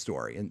Epstein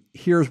story. And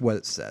here's what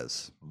it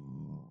says.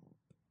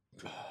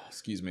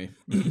 Excuse me.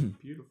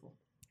 Beautiful.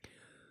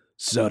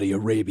 Saudi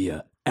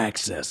Arabia,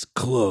 access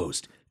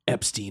closed.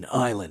 Epstein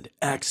Island,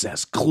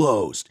 access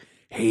closed.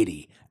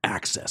 Haiti,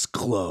 access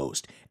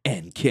closed.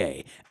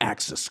 NK,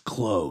 access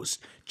closed.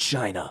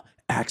 China,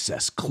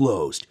 access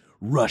closed.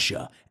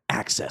 Russia,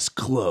 access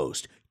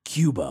closed.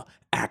 Cuba,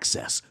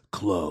 access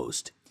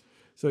closed.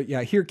 So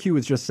yeah, here Q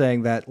is just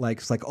saying that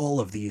it's like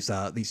all of these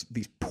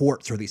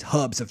ports or these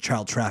hubs of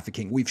child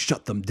trafficking, we've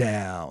shut them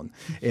down,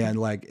 and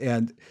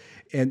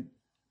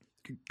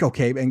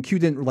okay, and Q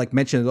didn't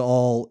mention at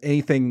all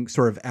anything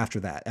sort of after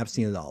that,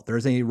 Epstein at all.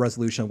 There's any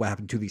resolution of what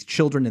happened to these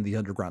children in the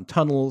underground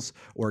tunnels,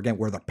 or again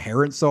where their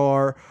parents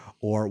are,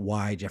 or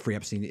why Jeffrey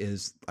Epstein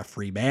is a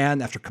free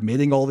man after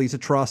committing all these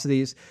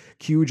atrocities.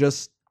 Q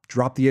just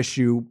dropped the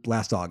issue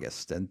last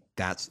August, and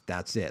that's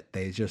it.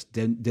 They just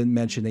didn't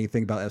mention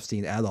anything about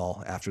Epstein at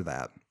all after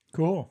that.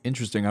 Cool.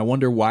 Interesting. I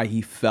wonder why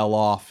he fell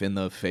off in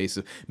the face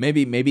of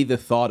maybe the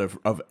thought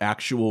of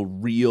actual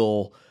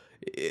real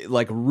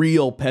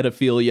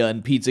pedophilia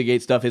and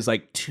Pizzagate stuff is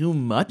too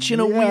much in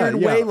a weird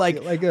way.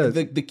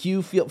 The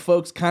Q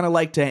folks kind of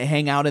like to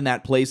hang out in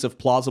that place of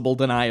plausible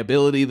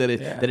deniability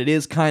that it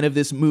is kind of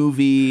this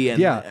movie.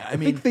 And I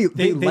mean, think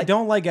they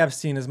don't like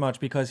Epstein as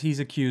much because he's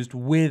accused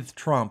with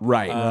Trump,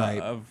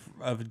 right.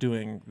 Of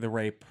doing the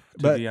rape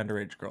to the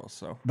underage girls.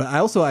 So, but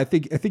I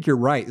think you're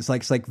right. It's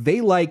like they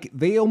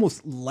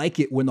almost like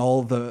it when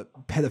all the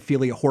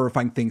pedophilia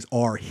horrifying things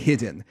are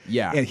hidden.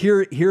 Yeah, and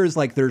here is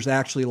there's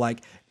actually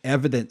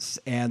evidence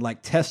and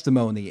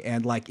testimony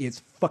and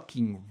it's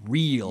fucking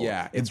real.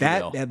 Yeah, it's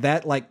real.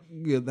 That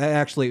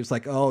actually was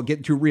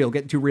getting too real.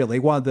 They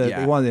wanted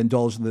to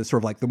indulge in the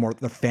sort of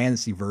the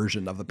fantasy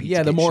version of the Pizzagate.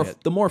 Yeah,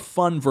 the more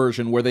fun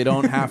version where they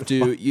don't have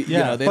to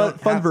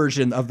fun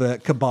version of the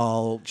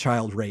cabal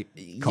child rape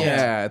cult.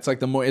 Yeah, it's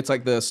like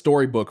the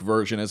storybook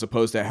version as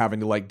opposed to having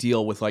to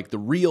deal with the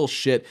real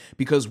shit,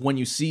 because when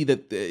you see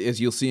that,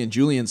 as you'll see in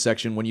Julian's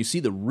section, when you see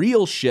the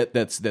real shit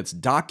that's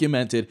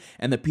documented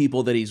and the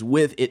people that he's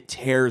with, it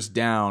tears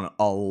down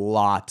a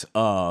lot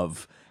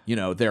of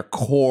their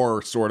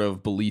core sort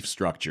of belief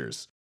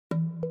structures.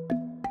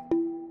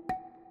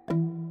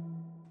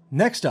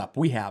 Next up,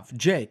 we have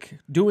Jake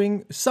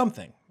doing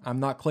something.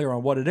 I'm not clear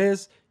on what it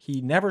is.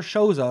 He never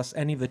shows us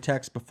any of the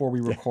text before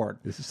we record.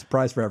 This is a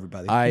surprise for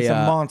everybody. He's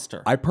a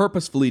monster. I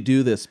purposefully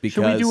do this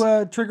because... Should we do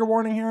a trigger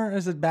warning here?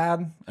 Is it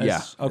bad?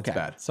 Yeah, okay. It's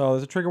bad. So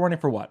there's a trigger warning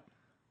for what?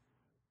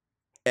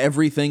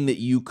 Everything that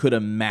you could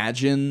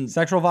imagine.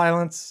 Sexual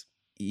violence.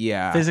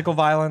 Yeah. Physical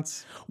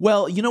violence.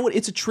 Well, you know what?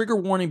 It's a trigger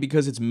warning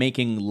because it's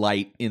making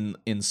light in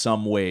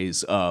some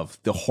ways of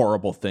the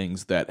horrible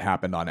things that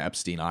happened on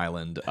Epstein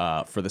Island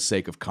for the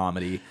sake of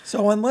comedy.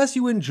 So unless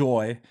you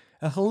enjoy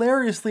a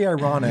hilariously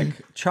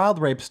ironic child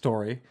rape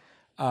story,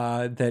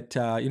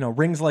 that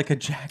rings like a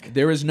Jack.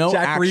 There is no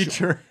Jack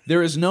Reacher.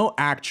 There is no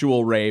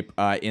actual rape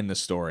in the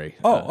story.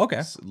 Oh,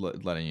 okay.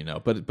 Letting you know,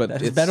 but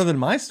That's it's better than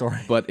my story.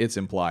 But it's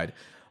implied.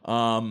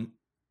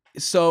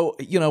 So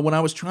when I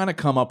was trying to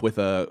come up with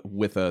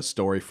a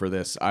story for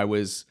this, I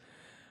was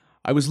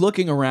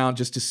looking around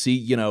just to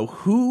see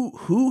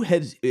who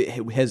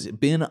has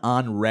been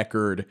on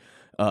record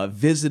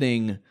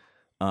visiting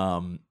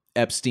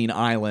Epstein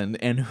Island,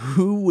 and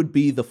who would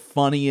be the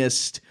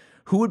funniest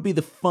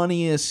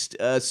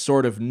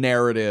sort of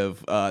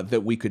narrative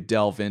that we could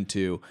delve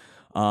into.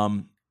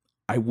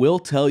 I will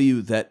tell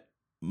you that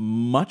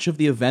much of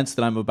the events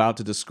that I'm about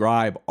to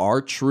describe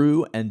are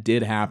true and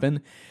did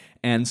happen,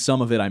 and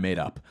some of it I made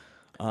up.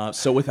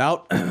 So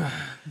without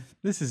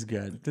This is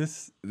good.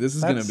 This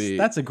is gonna be.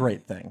 That's a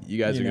great thing. You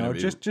guys are gonna be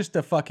just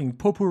a fucking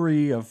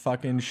potpourri of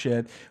fucking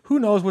shit. Who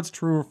knows what's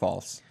true or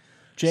false?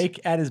 Jake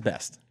at his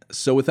best.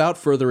 So without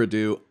further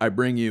ado, I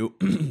bring you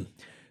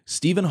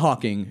Stephen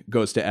Hawking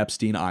goes to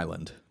Epstein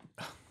Island.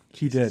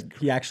 He did.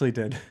 He actually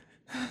did.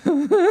 He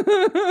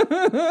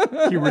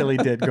really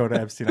did go to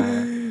Epstein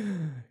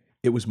Island.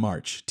 It was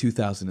March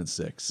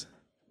 2006.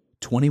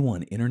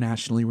 21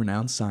 internationally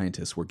renowned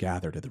scientists were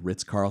gathered at the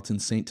Ritz-Carlton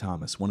St.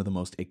 Thomas, one of the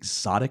most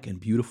exotic and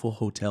beautiful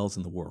hotels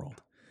in the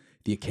world.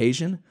 The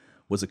occasion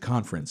was a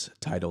conference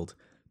titled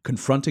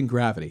Confronting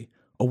Gravity,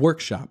 a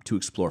workshop to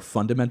explore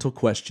fundamental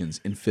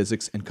questions in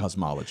physics and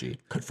cosmology.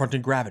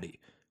 Confronting gravity.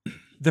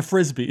 The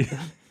Frisbee.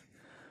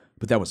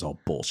 But that was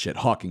all bullshit.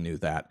 Hawking knew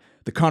that.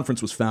 The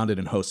conference was founded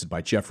and hosted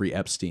by Jeffrey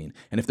Epstein,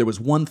 and if there was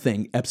one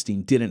thing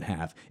Epstein didn't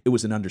have, it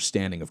was an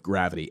understanding of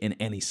gravity in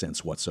any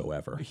sense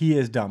whatsoever. He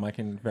is dumb. I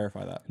can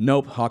verify that.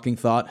 Nope, Hawking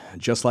thought,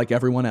 just like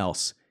everyone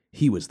else,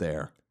 he was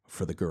there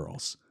for the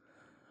girls.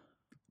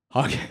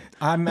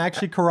 I'm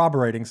actually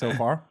corroborating so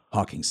far.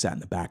 Hawking sat in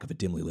the back of a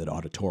dimly lit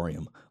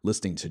auditorium,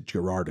 listening to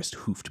Gerardus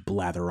Hooft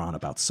blather on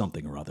about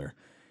something or other.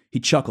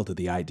 He chuckled at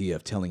the idea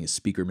of telling his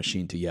speaker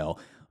machine to yell,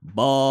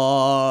 "Boring."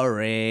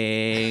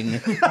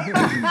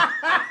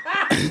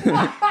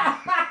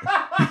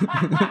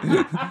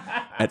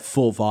 At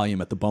full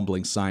volume at the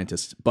bumbling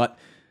scientist, but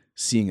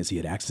seeing as he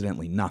had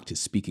accidentally knocked his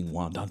speaking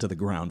wand onto the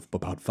ground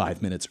about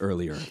 5 minutes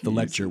earlier, the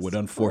lecture would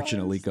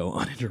unfortunately go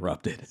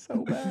uninterrupted.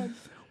 So bad.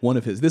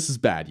 This is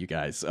bad, you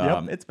guys.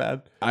 Yep, it's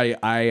bad.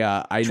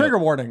 I Trigger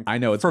know, warning. I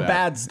know it's for bad.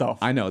 bad stuff.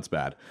 I know it's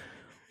bad.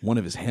 One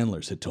of his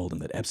handlers had told him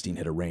that Epstein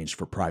had arranged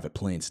for private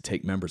planes to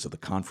take members of the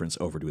conference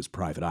over to his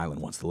private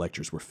island once the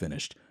lectures were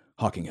finished.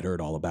 Hawking had heard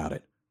all about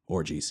it.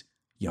 Orgies,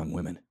 young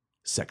women,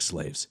 sex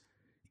slaves.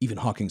 Even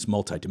Hawking's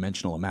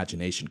multidimensional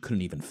imagination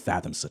couldn't even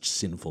fathom such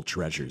sinful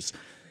treasures.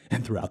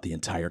 And throughout the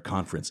entire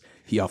conference,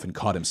 he often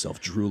caught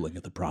himself drooling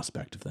at the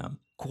prospect of them.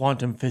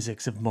 Quantum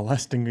physics of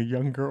molesting a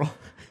young girl.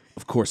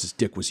 Of course, his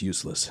dick was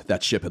useless.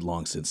 That ship had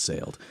long since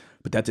sailed.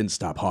 But that didn't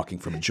stop Hawking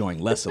from enjoying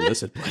less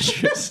illicit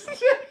pleasures.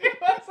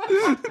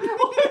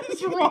 What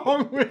is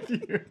wrong with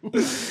you?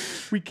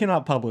 We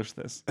cannot publish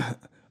this.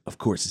 Of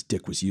course, his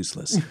dick was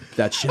useless.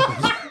 That ship...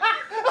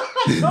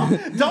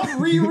 Don't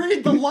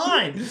reread the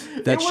line.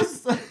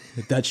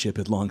 That ship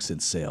had long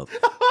since sailed.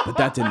 But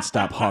that didn't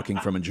stop Hawking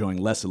from enjoying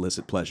less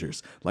illicit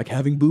pleasures, like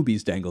having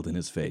boobies dangled in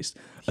his face.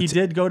 He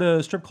did go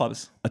to strip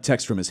clubs. A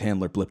text from his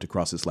handler blipped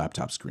across his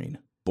laptop screen.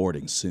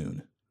 Boarding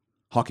soon.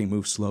 Hawking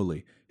moved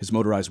slowly, his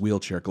motorized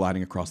wheelchair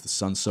gliding across the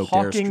sun-soaked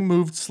airstrip. Hawking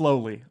moved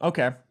slowly.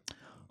 Okay.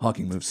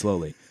 Hawking moved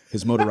slowly,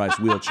 his motorized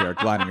wheelchair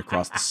gliding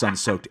across the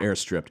sun-soaked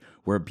airstrip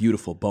where a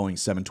beautiful Boeing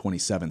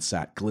 727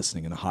 sat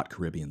glistening in the hot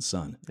Caribbean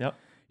sun. Yep.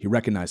 He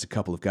recognized a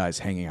couple of guys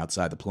hanging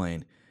outside the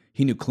plane.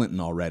 He knew Clinton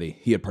already.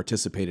 He had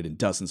participated in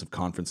dozens of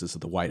conferences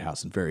at the White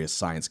House and various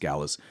science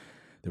galas.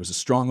 There was a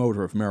strong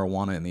odor of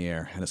marijuana in the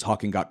air, and as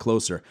Hawking got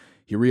closer,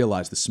 he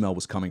realized the smell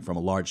was coming from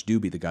a large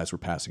doobie the guys were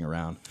passing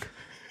around.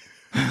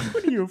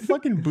 What are you, a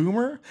fucking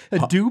boomer? A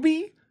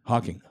doobie?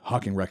 Hawking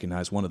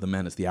recognized one of the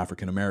men as the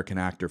African-American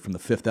actor from The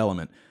Fifth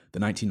Element, the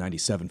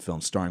 1997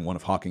 film starring one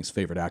of Hawking's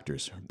favorite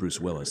actors,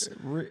 Bruce Willis.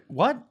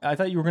 What? I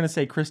thought you were going to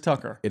say Chris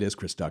Tucker. It is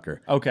Chris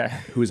Tucker. Okay.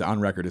 Who is on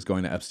record as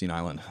going to Epstein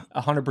Island.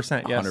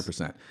 100%, yes.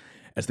 100%.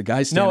 As the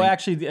guy standing... No,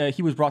 actually,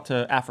 he was brought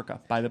to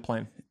Africa by the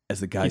plane. As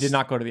the guy... He did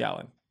not go to the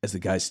island. As the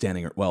guy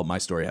standing... Well, my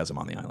story has him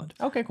on the island.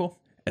 Okay, cool.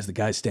 As the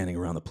guys standing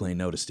around the plane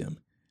noticed him,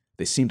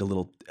 they seemed a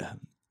little...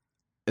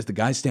 As the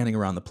guys standing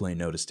around the plane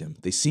noticed him,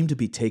 they seemed to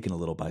be taken a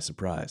little by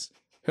surprise.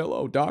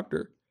 "Hello,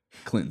 doctor,"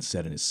 Clinton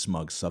said in his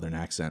smug southern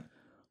accent.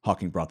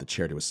 Hawking brought the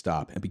chair to a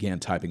stop and began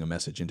typing a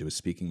message into his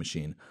speaking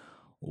machine.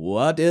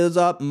 "What is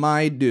up,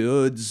 my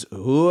dudes?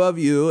 Who of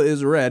you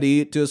is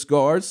ready to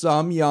score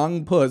some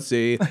young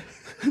pussy?"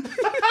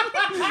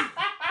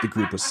 The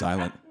group was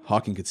silent.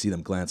 Hawking could see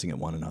them glancing at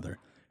one another.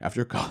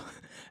 After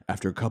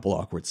a couple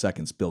awkward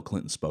seconds, Bill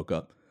Clinton spoke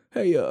up.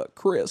 "Hey,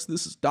 Chris,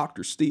 this is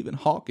Dr. Stephen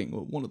Hawking,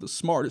 one of the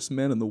smartest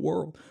men in the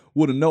world.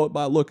 Wouldn't know it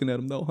by looking at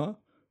him, though, huh?"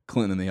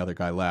 Clinton and the other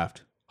guy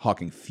laughed.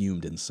 Hawking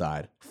fumed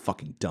inside.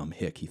 Fucking dumb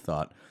hick, he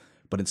thought,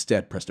 but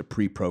instead pressed a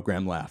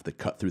pre-programmed laugh that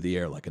cut through the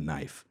air like a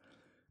knife.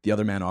 The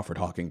other man offered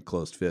Hawking a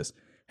closed fist.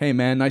 "Hey,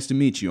 man, nice to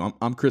meet you.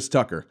 I'm Chris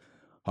Tucker."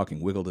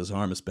 Hawking wiggled his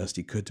arm as best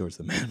he could towards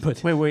the man,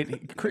 but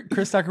Wait.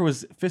 Chris Tucker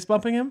was fist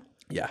bumping him?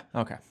 yeah.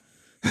 Okay.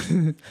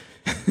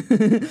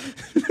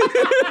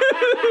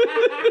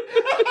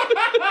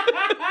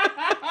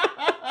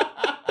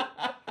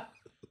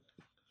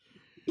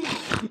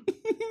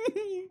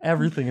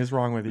 Everything is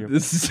wrong with you.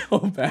 This is so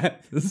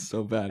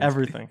bad.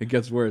 Everything. It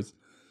gets worse.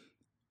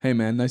 Hey,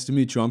 man, nice to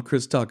meet you. I'm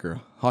Chris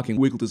Tucker. Hawking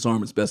wiggled his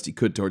arm as best he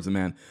could towards the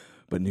man,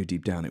 but knew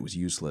deep down it was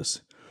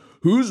useless.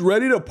 Who's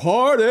ready to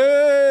party?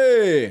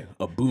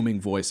 A booming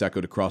voice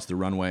echoed across the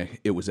runway.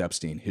 It was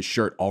Epstein, his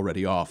shirt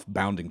already off,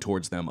 bounding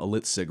towards them, a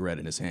lit cigarette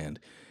in his hand.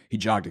 He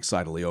jogged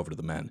excitedly over to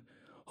the men.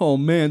 Oh,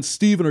 man,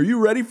 Steven, are you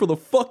ready for the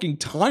fucking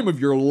time of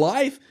your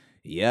life?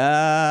 Yes.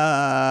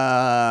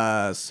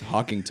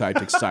 Hawking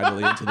typed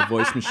excitedly into the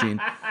voice machine.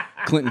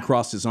 Clinton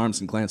crossed his arms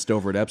and glanced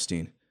over at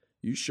Epstein.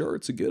 You sure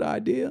it's a good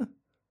idea?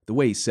 The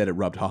way he said it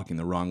rubbed Hawking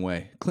the wrong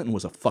way. Clinton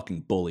was a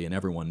fucking bully and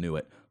everyone knew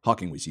it.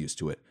 Hawking was used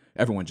to it.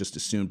 Everyone just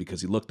assumed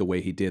because he looked the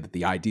way he did that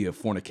the idea of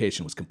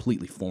fornication was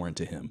completely foreign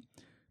to him.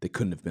 They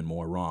couldn't have been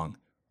more wrong.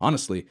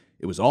 Honestly,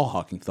 it was all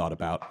Hawking thought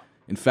about.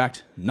 In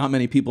fact, not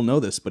many people know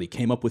this, but he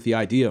came up with the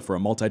idea for a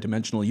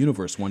multidimensional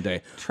universe one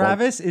day.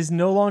 Travis is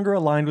no longer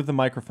aligned with the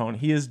microphone.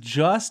 He is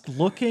just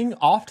looking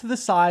off to the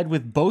side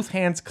with both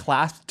hands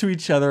clasped to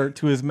each other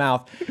to his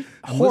mouth.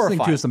 I'm listening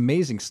to this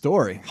amazing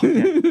story.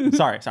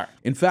 Sorry.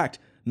 In fact,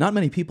 not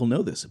many people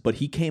know this, but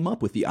he came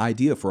up with the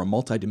idea for a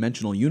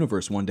multidimensional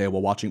universe one day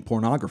while watching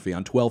pornography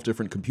on 12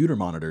 different computer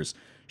monitors.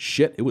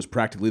 Shit, it was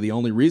practically the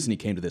only reason he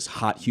came to this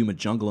hot, humid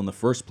jungle in the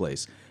first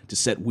place, to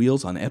set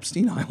wheels on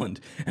Epstein Island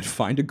and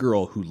find a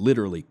girl who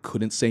literally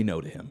couldn't say no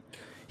to him.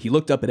 He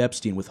looked up at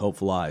Epstein with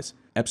hopeful eyes.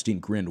 Epstein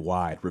grinned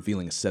wide,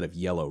 revealing a set of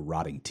yellow,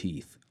 rotting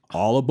teeth.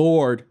 All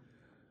aboard!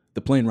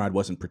 The plane ride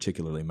wasn't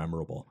particularly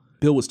memorable.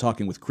 Bill was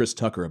talking with Chris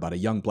Tucker about a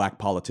young black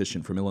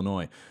politician from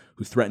Illinois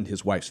who threatened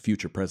his wife's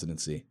future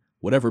presidency.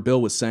 Whatever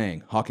Bill was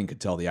saying, Hawking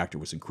could tell the actor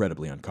was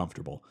incredibly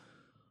uncomfortable.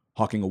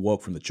 Hawking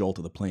awoke from the jolt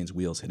of the plane's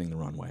wheels hitting the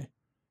runway.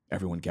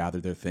 Everyone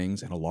gathered their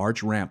things, and a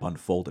large ramp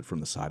unfolded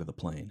from the side of the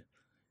plane.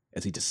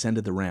 As he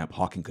descended the ramp,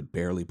 Hawking could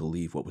barely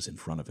believe what was in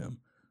front of him.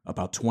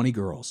 About 20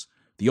 girls,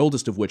 the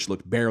oldest of which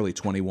looked barely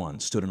 21,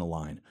 stood in a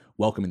line,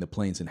 welcoming the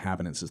plane's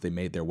inhabitants as they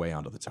made their way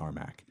onto the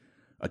tarmac.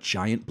 A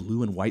giant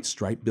blue and white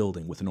striped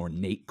building with an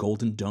ornate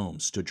golden dome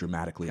stood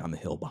dramatically on the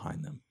hill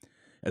behind them.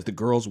 As the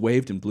girls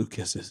waved and blew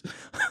kisses,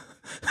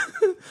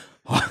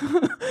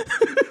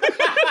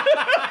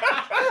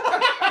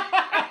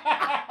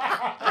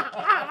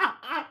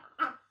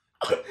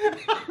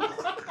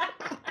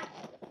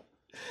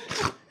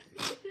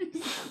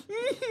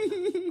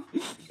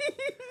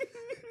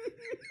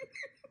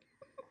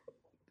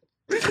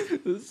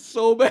 this is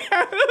so bad.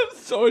 I'm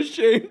so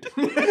ashamed.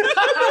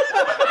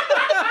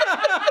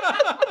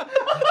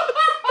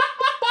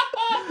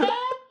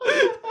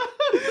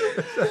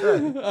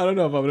 I don't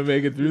know if I'm gonna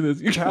make it through this.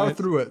 You Power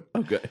through it.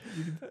 Okay.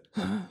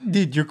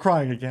 Dude, you're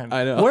crying again.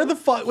 I know. Where the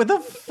fuck? What the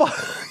fuck?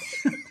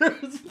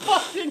 There's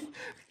fucking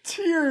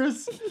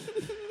tears.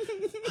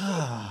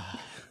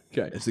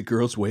 Okay. As the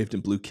girls waved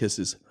and blew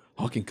kisses,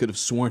 Hawking could have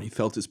sworn he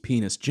felt his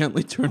penis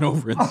gently turn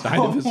over inside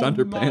of his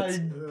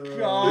underpants. My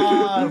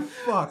God.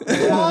 Fuck.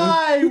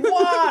 Why?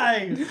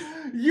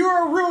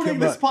 You're ruining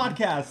this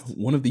podcast.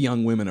 One of the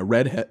young women, a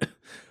redhead.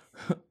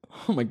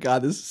 Oh my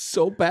God, this is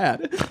so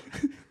bad.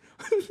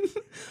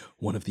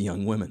 One of the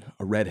young women,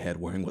 a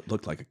redhead wearing what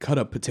looked like a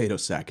cut-up potato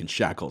sack and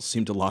shackles,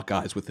 seemed to lock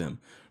eyes with him.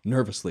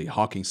 Nervously,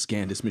 Hawking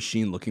scanned his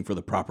machine looking for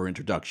the proper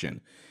introduction.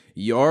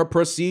 Your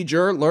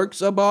procedure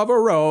lurks above a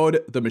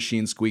road, the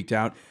machine squeaked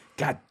out.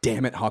 God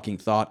damn it, Hawking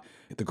thought.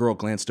 The girl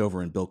glanced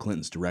over in Bill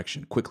Clinton's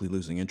direction, quickly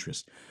losing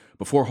interest.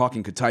 Before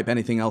Hawking could type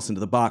anything else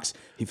into the box,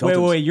 he felt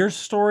Wait. Your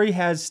story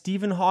has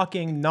Stephen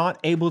Hawking not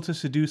able to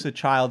seduce a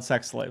child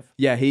sex slave.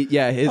 Yeah, he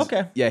had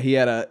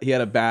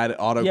a bad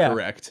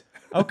autocorrect.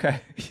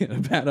 Okay. He had a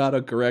bad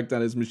autocorrect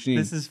on his machine.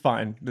 This is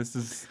fine. This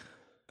is...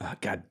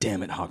 God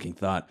damn it, Hawking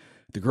thought.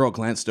 The girl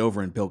glanced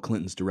over in Bill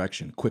Clinton's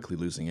direction, quickly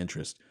losing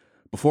interest.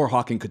 Before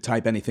Hawking could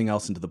type anything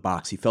else into the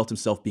box, he felt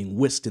himself being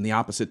whisked in the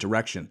opposite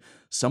direction.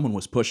 Someone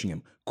was pushing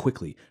him,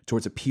 quickly,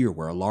 towards a pier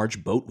where a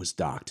large boat was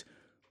docked.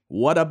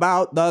 What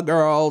about the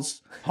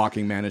girls?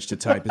 Hawking managed to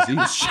type as he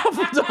was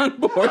shuffled on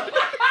board.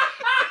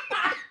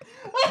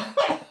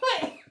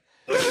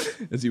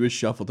 As he was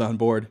shuffled on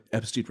board,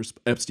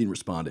 Epstein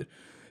responded,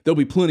 "There'll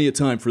be plenty of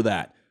time for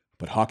that."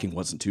 But Hawking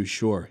wasn't too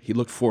sure. He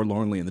looked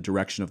forlornly in the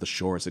direction of the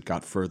shore as it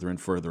got further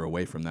and further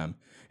away from them.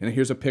 And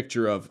here's a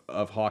picture of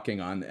Hawking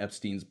on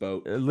Epstein's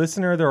boat.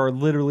 Listener, there are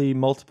literally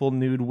multiple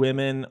nude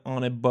women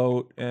on a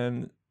boat,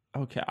 and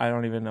okay, I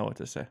don't even know what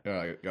to say.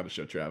 I got to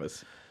show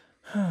Travis.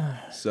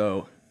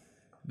 So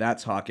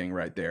that's Hawking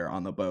right there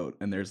on the boat,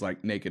 and there's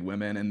like naked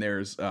women, and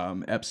there's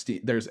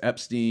Epstein. There's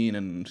Epstein,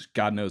 and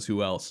God knows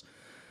who else.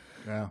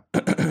 Yeah.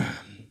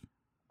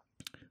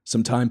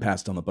 Some time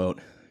passed on the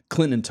boat.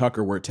 Clinton and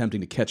Tucker were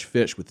attempting to catch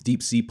fish with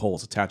deep sea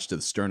poles attached to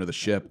the stern of the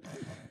ship.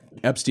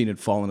 Epstein had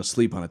fallen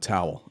asleep on a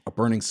towel, a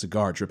burning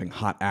cigar dripping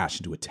hot ash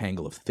into a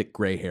tangle of thick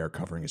gray hair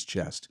covering his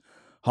chest.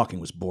 Hawking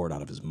was bored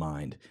out of his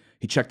mind.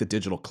 He checked the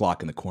digital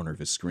clock in the corner of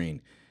his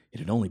screen. It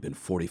had only been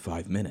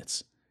 45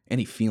 minutes.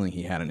 Any feeling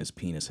he had in his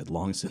penis had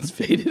long since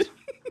faded.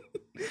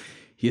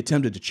 He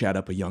attempted to chat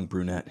up a young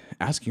brunette,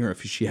 asking her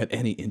if she had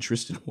any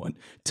interest in what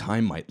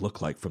time might look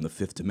like from the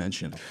fifth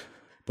dimension.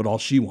 But all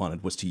she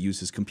wanted was to use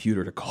his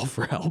computer to call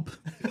for help.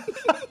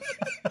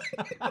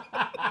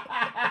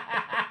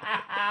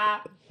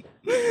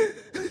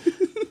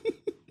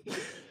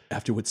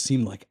 After what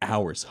seemed like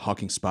hours,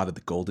 Hawking spotted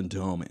the Golden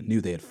Dome and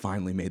knew they had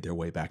finally made their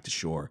way back to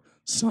shore.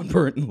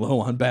 Sunburnt and low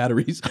on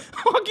batteries,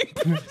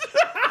 Hawking...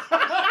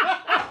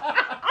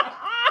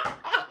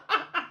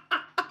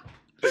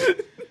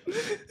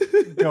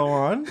 Go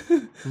on.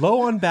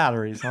 Low on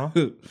batteries, huh?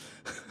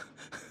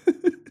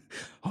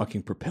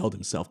 Hawking propelled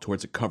himself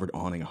towards a covered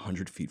awning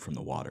 100 feet from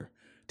the water.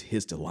 To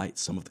his delight,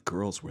 some of the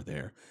girls were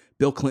there.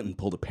 Bill Clinton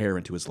pulled a pair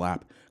into his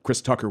lap.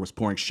 Chris Tucker was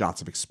pouring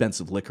shots of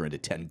expensive liquor into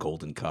 10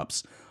 golden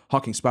cups.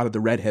 Hawking spotted the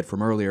redhead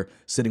from earlier,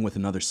 sitting with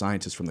another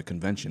scientist from the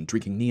convention,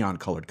 drinking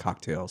neon-colored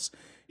cocktails.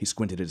 He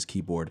squinted at his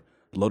keyboard,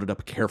 loaded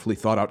up a carefully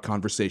thought-out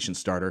conversation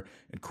starter,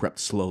 and crept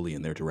slowly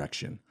in their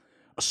direction.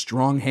 A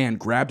strong hand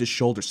grabbed his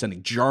shoulder,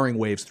 sending jarring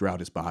waves throughout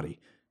his body.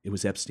 It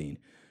was Epstein.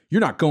 "You're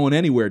not going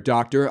anywhere,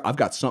 Doctor. I've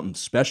got something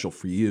special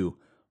for you."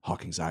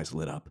 Hawking's eyes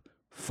lit up.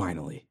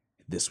 Finally,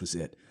 this was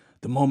it.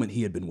 The moment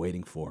he had been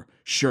waiting for.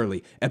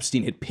 Surely,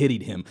 Epstein had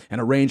pitied him and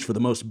arranged for the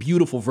most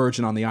beautiful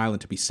virgin on the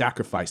island to be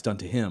sacrificed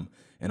unto him,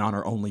 an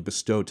honor only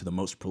bestowed to the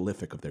most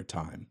prolific of their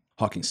time.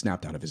 Hawking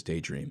snapped out of his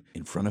daydream.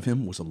 In front of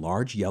him was a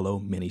large yellow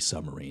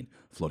mini-submarine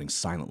floating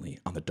silently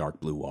on the dark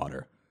blue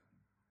water.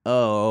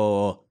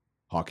 "Oh,"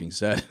 Hawking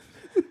said.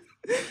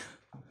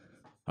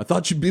 "I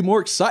thought you'd be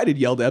more excited,"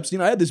 yelled Epstein.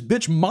 "I had this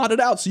bitch modded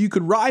out so you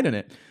could ride in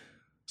it.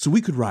 So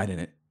we could ride in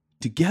it.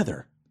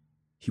 Together."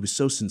 He was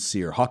so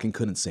sincere, Hawking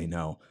couldn't say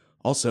no.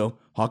 Also,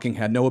 Hawking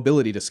had no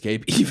ability to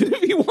escape, even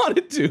if he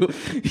wanted to.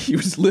 He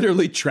was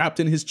literally trapped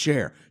in his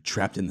chair,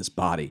 trapped in this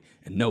body,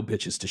 and no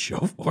bitches to show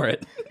for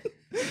it.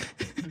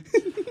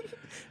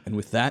 And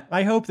with that...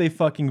 I hope they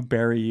fucking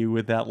bury you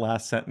with that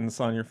last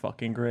sentence on your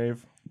fucking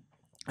grave.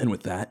 And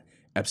with that,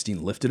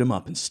 Epstein lifted him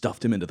up and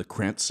stuffed him into the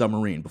cramped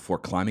submarine before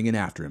climbing in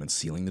after him and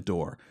sealing the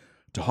door.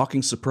 To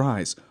Hawking's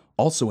surprise,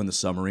 also in the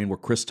submarine were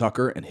Chris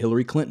Tucker and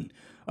Hillary Clinton.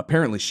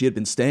 Apparently, she had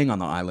been staying on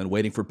the island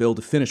waiting for Bill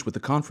to finish with the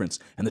conference,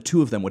 and the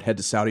two of them would head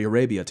to Saudi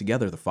Arabia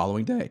together the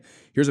following day.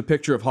 Here's a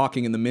picture of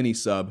Hawking in the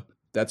mini-sub.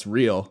 That's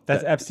real.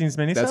 That's Epstein's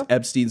mini-sub? That's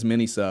Epstein's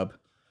mini-sub.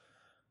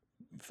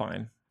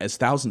 Fine. As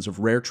thousands of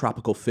rare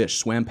tropical fish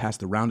swam past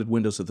the rounded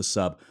windows of the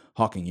sub,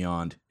 Hawking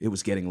yawned. It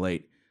was getting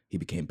late. He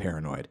became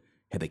paranoid.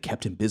 Had they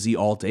kept him busy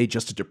all day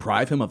just to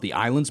deprive him of the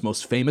island's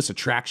most famous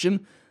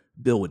attraction?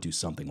 Bill would do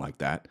something like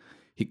that.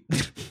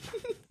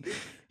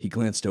 He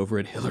glanced over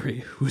at Hillary,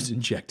 who was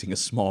injecting a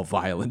small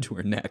vial into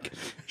her neck.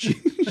 She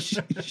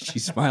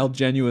smiled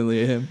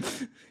genuinely at him.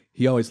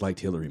 He always liked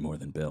Hillary more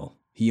than Bill.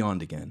 He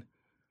yawned again.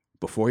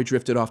 Before he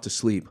drifted off to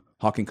sleep,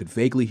 Hawking could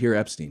vaguely hear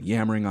Epstein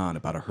yammering on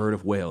about a herd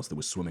of whales that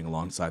was swimming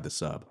alongside the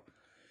sub.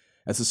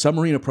 As the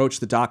submarine approached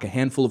the dock, a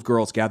handful of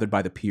girls gathered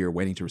by the pier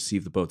waiting to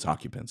receive the boat's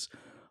occupants.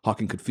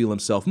 Hawking could feel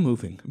himself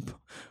moving,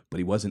 but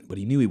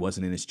he knew he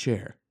wasn't in his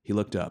chair. He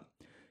looked up.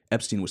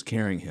 Epstein was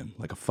carrying him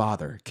like a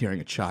father carrying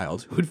a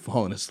child who had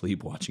fallen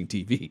asleep watching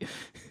TV.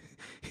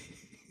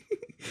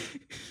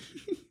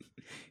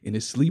 In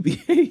his sleepy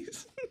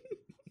haze.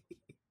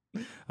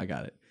 I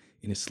got it.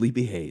 In his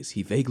sleepy haze,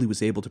 he vaguely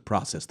was able to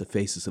process the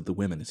faces of the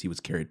women as he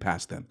was carried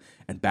past them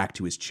and back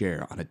to his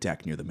chair on a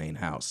deck near the main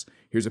house.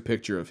 Here's a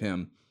picture of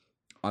him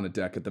on a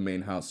deck at the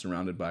main house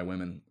surrounded by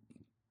women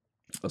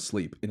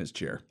asleep in his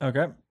chair.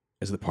 Okay.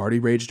 As the party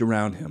raged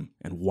around him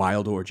and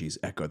wild orgies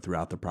echoed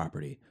throughout the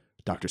property,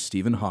 Dr.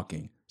 Stephen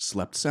Hawking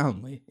slept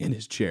soundly in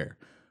his chair,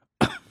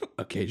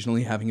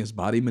 occasionally having his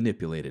body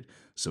manipulated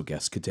so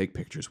guests could take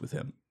pictures with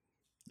him.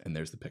 And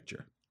there's the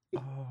picture.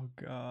 Oh,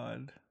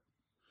 God.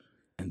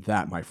 And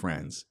that, my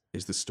friends,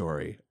 is the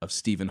story of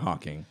Stephen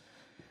Hawking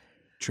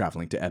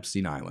traveling to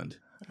Epstein Island.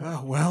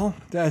 Oh, well,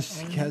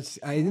 that's because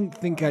I didn't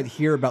think I'd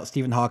hear about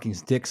Stephen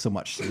Hawking's dick so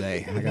much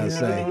today, I gotta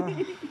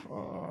say.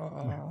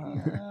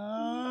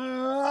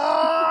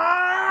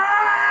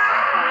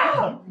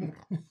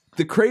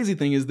 The crazy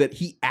thing is that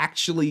he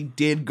actually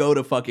did go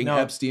to fucking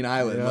Epstein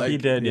Island. Yeah, he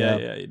did.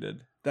 Yeah, he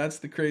did. That's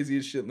the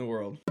craziest shit in the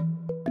world.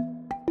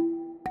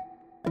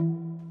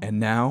 And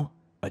now,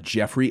 a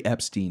Jeffrey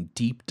Epstein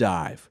deep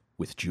dive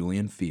with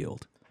Julian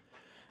Field.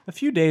 A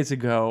few days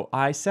ago,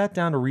 I sat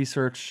down to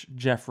research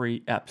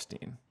Jeffrey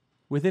Epstein.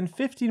 Within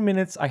 15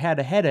 minutes, I had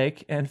a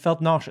headache and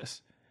felt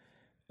nauseous.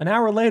 An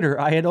hour later,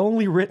 I had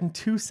only written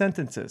 2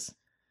 sentences.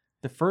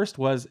 The first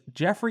was,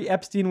 Jeffrey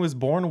Epstein was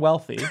born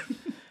wealthy.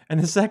 And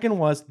the second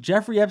was,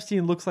 Jeffrey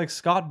Epstein looks like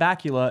Scott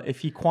Bakula if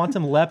he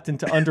quantum leapt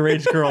into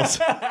underage girls.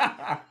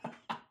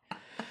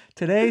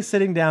 Today,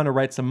 sitting down to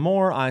write some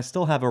more, I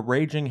still have a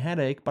raging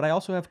headache, but I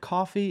also have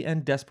coffee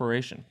and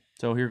desperation.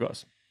 So here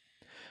goes.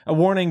 A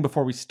warning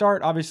before we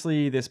start,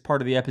 obviously this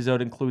part of the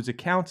episode includes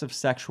accounts of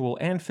sexual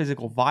and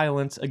physical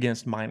violence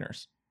against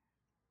minors.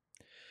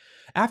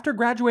 After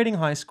graduating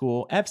high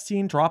school,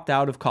 Epstein dropped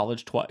out of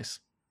college twice.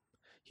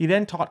 He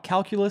then taught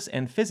calculus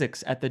and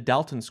physics at the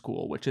Dalton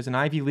School, which is an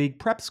Ivy League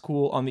prep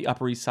school on the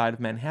Upper East Side of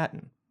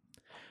Manhattan.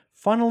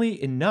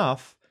 Funnily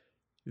enough,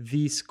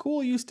 the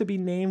school used to be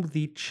named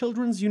the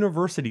Children's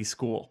University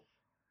School.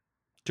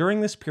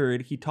 During this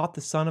period, he taught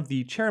the son of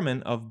the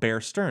chairman of Bear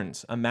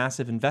Stearns, a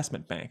massive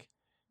investment bank.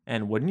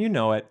 And wouldn't you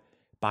know it,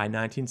 by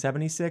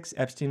 1976,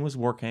 Epstein was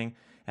working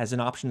as an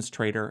options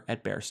trader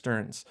at Bear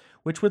Stearns,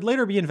 which would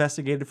later be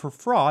investigated for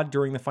fraud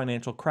during the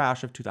financial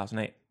crash of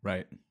 2008.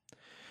 Right.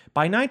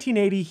 By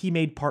 1980, he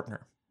made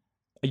partner.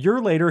 A year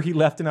later, he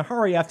left in a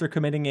hurry after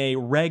committing a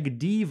Reg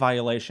D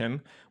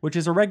violation, which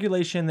is a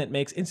regulation that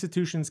makes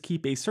institutions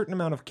keep a certain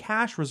amount of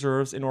cash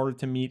reserves in order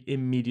to meet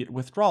immediate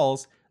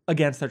withdrawals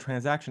against their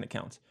transaction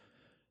accounts.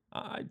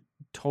 I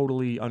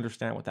totally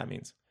understand what that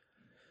means.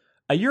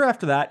 A year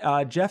after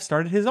that, Jeff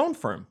started his own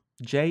firm,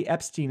 J.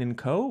 Epstein &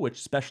 Co.,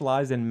 which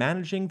specialized in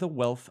managing the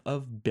wealth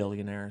of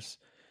billionaires.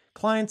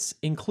 Clients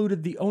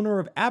included the owner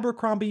of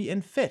Abercrombie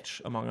and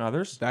Fitch, among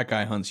others. That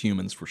guy hunts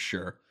humans for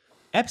sure.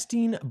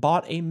 Epstein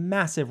bought a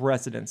massive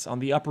residence on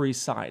the Upper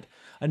East Side,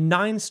 a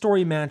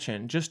 9-story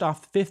mansion just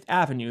off Fifth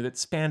Avenue that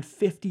spanned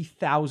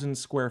 50,000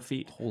 square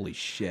feet. Holy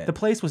shit. The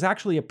place was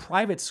actually a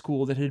private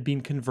school that had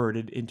been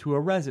converted into a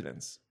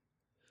residence.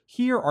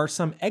 Here are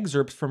some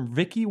excerpts from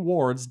Vicky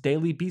Ward's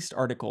Daily Beast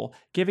article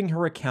giving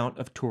her account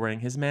of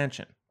touring his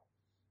mansion.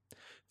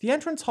 The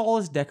entrance hall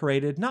is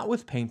decorated not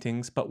with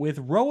paintings, but with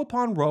row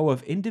upon row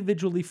of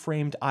individually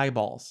framed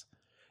eyeballs.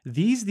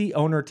 These, the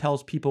owner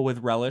tells people with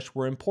relish,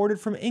 were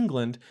imported from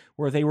England,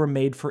 where they were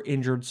made for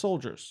injured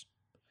soldiers.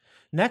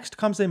 Next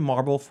comes a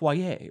marble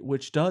foyer,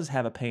 which does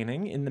have a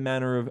painting in the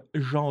manner of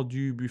Jean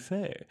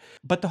Dubuffet,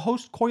 but the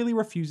host coyly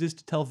refuses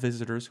to tell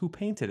visitors who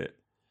painted it.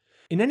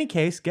 In any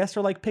case, guests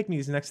are like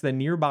pygmies next to the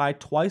nearby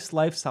twice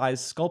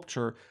life-size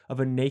sculpture of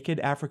a naked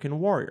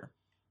African warrior.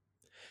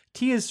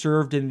 Tea is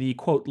served in the,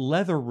 quote,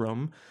 leather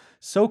room,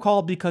 so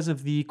called because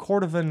of the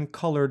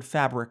cordovan-colored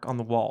fabric on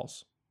the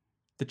walls.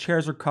 The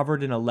chairs are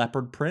covered in a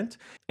leopard print,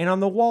 and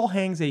on the wall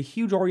hangs a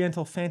huge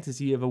oriental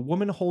fantasy of a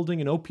woman holding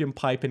an opium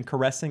pipe and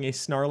caressing a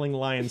snarling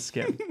lion's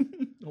skin.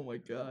 Oh my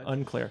god.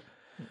 Unclear.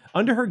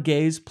 Under her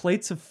gaze,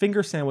 plates of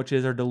finger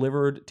sandwiches are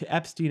delivered to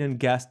Epstein and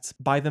guests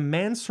by the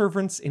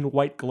manservants in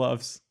white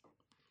gloves.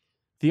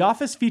 The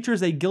office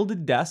features a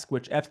gilded desk,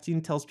 which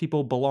Epstein tells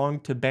people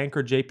belonged to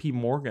banker J.P.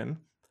 Morgan,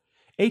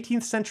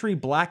 18th century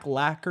black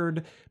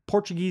lacquered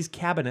Portuguese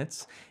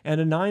cabinets,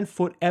 and a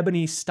 9-foot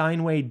ebony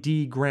Steinway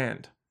D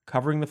Grand.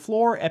 Covering the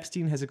floor,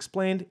 Epstein has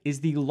explained, is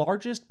the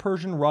largest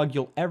Persian rug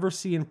you'll ever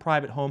see in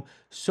private home,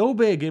 so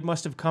big it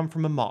must have come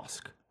from a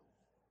mosque.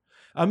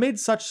 Amid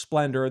such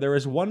splendor, there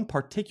is one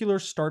particular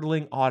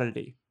startling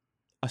oddity,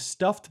 a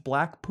stuffed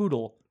black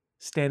poodle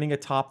standing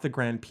atop the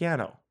grand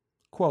piano.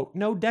 Quote,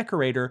 no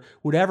decorator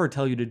would ever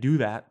tell you to do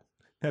that,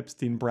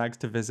 Epstein brags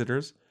to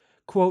visitors.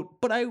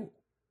 Quote, but I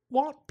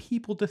want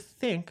people to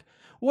think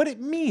what it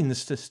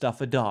means to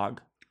stuff a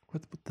dog.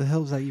 What the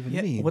hell does that even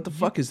mean? What the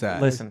fuck is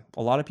that? Listen,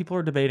 a lot of people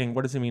are debating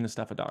what does it mean to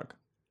stuff a dog.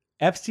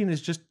 Epstein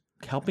is just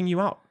helping you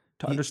out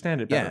to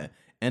understand it better. Yeah,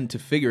 and to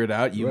figure it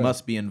out, you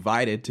must be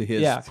invited to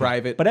his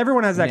private. But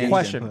everyone has that mansion.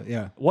 question.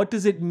 Yeah. What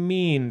does it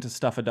mean to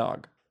stuff a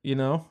dog? You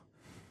know?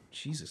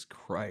 Jesus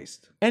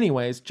Christ.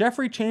 Anyways,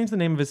 Jeffrey changed the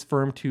name of his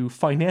firm to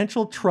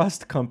Financial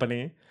Trust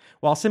Company,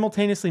 while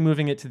simultaneously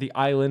moving it to the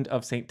island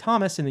of St.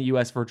 Thomas in the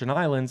U.S. Virgin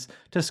Islands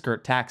to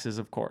skirt taxes,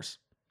 of course.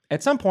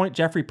 At some point,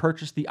 Jeffrey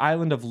purchased the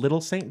island of Little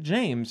St.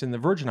 James in the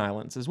Virgin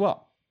Islands as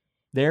well.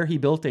 There, he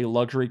built a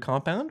luxury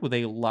compound with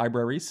a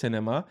library,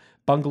 cinema,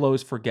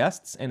 bungalows for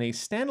guests, and a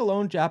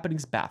standalone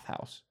Japanese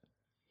bathhouse.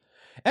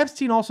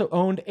 Epstein also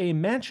owned a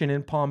mansion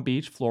in Palm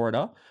Beach,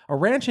 Florida, a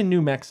ranch in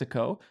New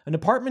Mexico, an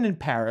apartment in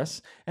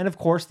Paris, and of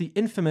course the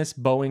infamous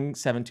Boeing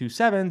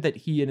 727 that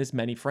he and his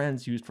many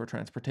friends used for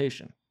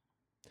transportation.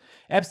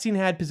 Epstein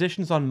had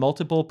positions on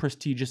multiple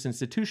prestigious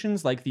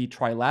institutions like the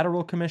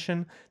Trilateral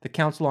Commission, the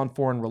Council on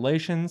Foreign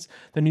Relations,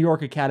 the New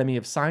York Academy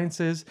of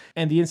Sciences,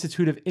 and the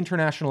Institute of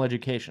International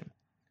Education.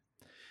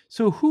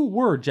 So who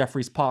were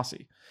Jeffrey's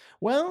posse?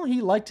 Well,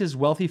 he liked his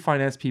wealthy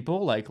finance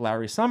people like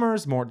Larry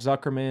Summers, Mort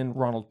Zuckerman,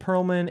 Ronald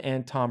Perlman,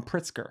 and Tom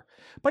Pritzker.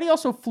 But he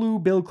also flew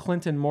Bill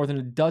Clinton more than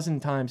a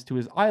dozen times to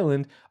his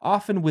island,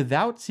 often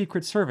without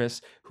Secret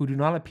Service, who do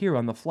not appear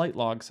on the flight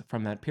logs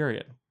from that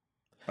period.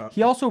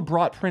 He also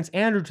brought Prince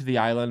Andrew to the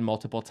island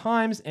multiple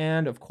times,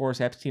 and of course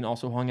Epstein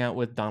also hung out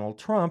with Donald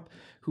Trump,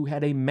 who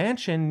had a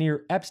mansion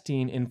near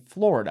Epstein in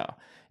Florida.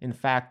 In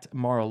fact,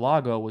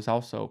 Mar-a-Lago was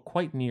also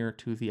quite near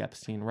to the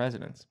Epstein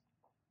residence.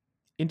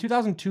 In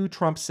 2002,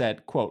 Trump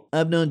said, quote,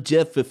 I've known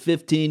Jeff for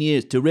 15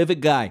 years. Terrific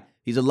guy.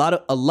 He's a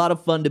lot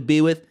of fun to be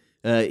with.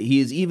 He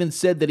has even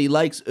said that he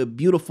likes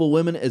beautiful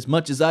women as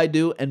much as I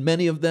do, and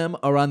many of them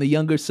are on the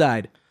younger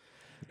side.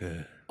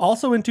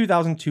 Also in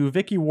 2002,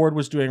 Vicky Ward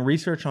was doing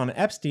research on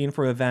Epstein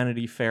for a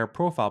Vanity Fair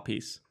profile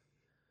piece.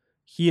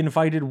 He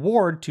invited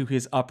Ward to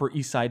his Upper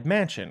East Side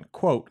mansion.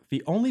 Quote,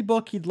 the only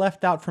book he'd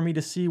left out for me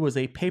to see was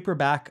a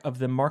paperback of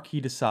the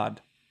Marquis de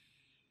Sade.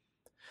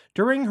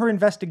 During her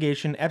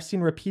investigation,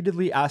 Epstein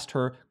repeatedly asked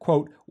her,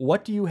 quote,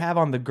 what do you have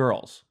on the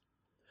girls?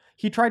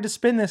 He tried to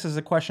spin this as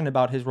a question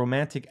about his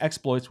romantic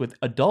exploits with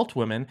adult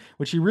women,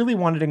 which he really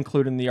wanted to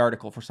include in the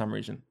article for some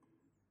reason.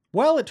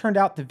 Well, it turned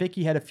out that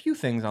Vicky had a few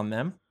things on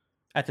them.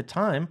 At the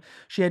time,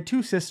 she had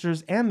 2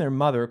 sisters and their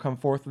mother come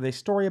forth with a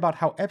story about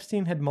how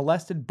Epstein had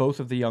molested both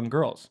of the young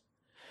girls.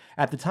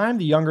 At the time,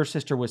 the younger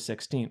sister was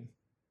 16.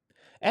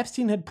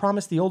 Epstein had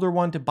promised the older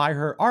one to buy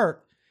her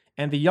art,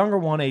 and the younger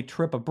one a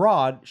trip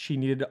abroad she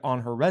needed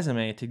on her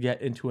resume to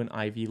get into an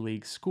Ivy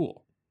League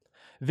school.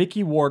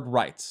 Vicky Ward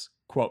writes,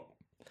 quote,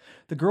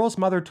 "The girl's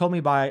mother told me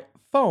by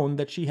phone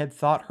that she had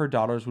thought her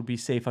daughters would be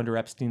safe under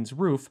Epstein's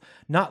roof,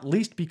 not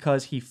least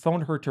because he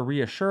phoned her to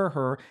reassure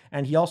her,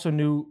 and he also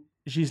knew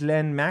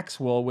Ghislaine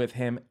Maxwell with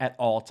him at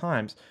all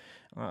times."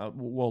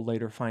 We'll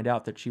later find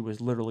out that she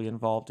was literally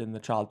involved in the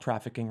child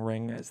trafficking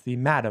ring as the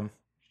madam.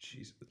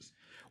 Jesus.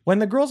 When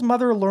the girl's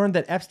mother learned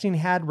that Epstein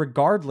had,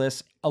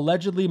 regardless,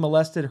 allegedly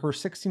molested her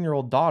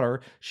 16-year-old daughter,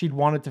 she'd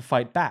wanted to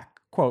fight back.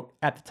 Quote,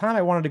 "At the time,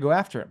 I wanted to go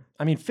after him.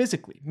 I mean,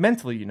 physically,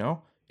 mentally,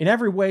 in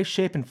every way,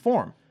 shape, and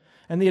form.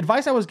 And the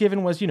advice I was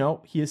given was,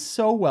 he is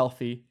so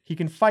wealthy, he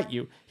can fight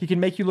you, he can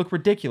make you look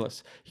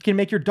ridiculous, he can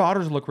make your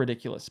daughters look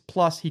ridiculous,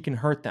 plus he can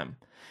hurt them.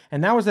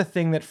 And that was the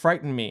thing that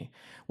frightened me,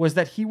 was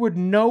that he would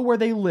know where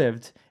they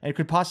lived and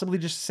could possibly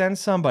just send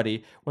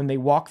somebody when they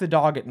walk the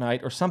dog at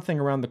night or something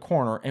around the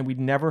corner, and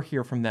we'd never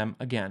hear from them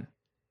again,"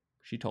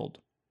 she told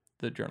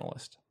the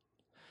journalist.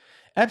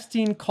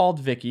 Epstein called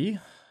Vicky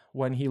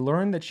when he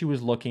learned that she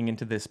was looking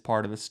into this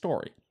part of the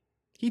story.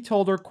 He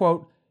told her,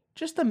 quote,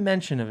 "Just the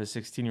mention of a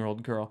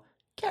 16-year-old girl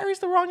carries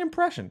the wrong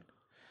impression.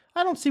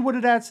 I don't see what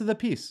it adds to the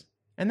piece,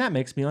 and that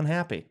makes me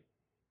unhappy."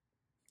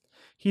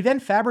 He then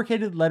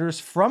fabricated letters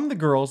from the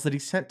girls that he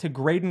sent to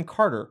Graydon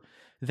Carter,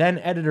 then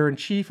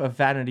editor-in-chief of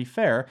Vanity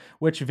Fair,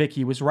 which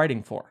Vicky was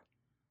writing for.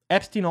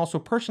 Epstein also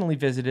personally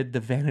visited the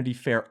Vanity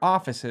Fair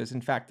offices.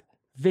 In fact,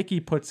 Vicky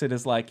puts it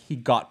as like he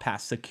got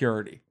past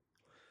security.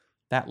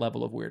 That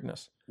level of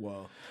weirdness.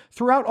 Wow.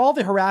 Throughout all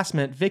the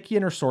harassment, Vicky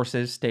and her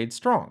sources stayed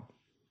strong.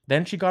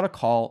 Then she got a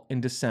call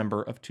in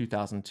December of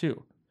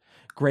 2002.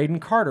 Graydon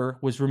Carter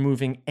was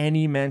removing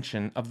any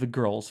mention of the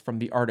girls from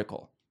the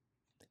article.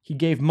 He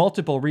gave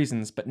multiple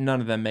reasons, but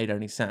none of them made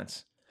any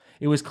sense.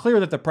 It was clear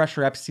that the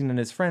pressure Epstein and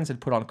his friends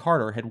had put on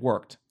Carter had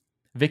worked.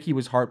 Vicky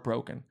was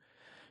heartbroken.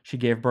 She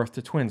gave birth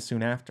to twins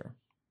soon after.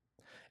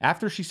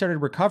 After she started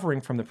recovering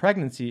from the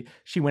pregnancy,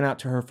 she went out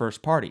to her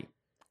first party.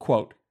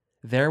 Quote,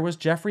 "There was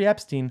Jeffrey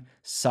Epstein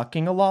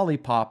sucking a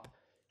lollipop.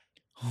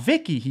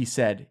 'Vicky,' he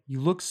said,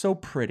 'you look so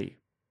pretty.'"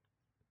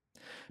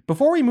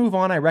 Before we move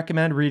on, I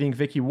recommend reading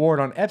Vicky Ward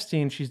on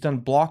Epstein. She's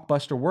done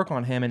blockbuster work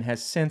on him and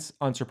has since,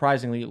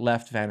 unsurprisingly,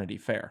 left Vanity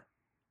Fair.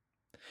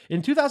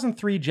 In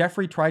 2003,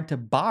 Jeffrey tried to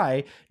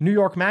buy New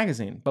York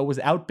Magazine, but was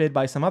outbid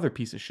by some other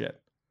piece of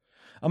shit.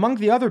 Among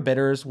the other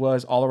bidders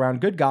was all-around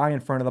good guy in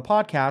front of the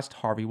podcast,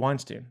 Harvey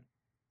Weinstein.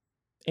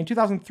 In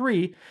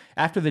 2003,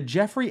 after the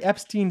Jeffrey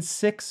Epstein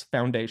 6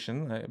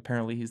 Foundation,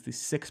 apparently he's the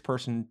 6th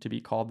person to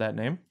be called that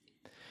name,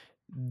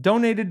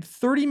 donated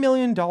 $30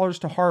 million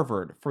to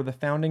Harvard for the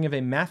founding of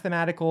a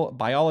mathematical,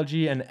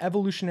 biology, and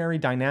evolutionary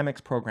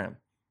dynamics program.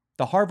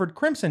 The Harvard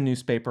Crimson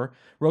newspaper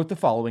wrote the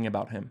following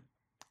about him.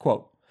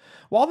 Quote,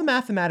 "While the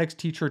mathematics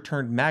teacher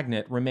turned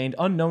magnet remained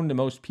unknown to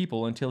most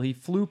people until he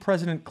flew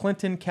President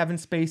Clinton, Kevin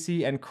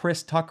Spacey, and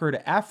Chris Tucker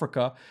to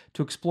Africa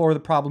to explore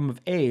the problem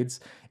of AIDS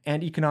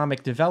and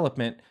economic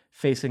development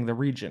facing the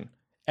region,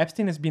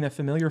 Epstein has been a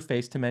familiar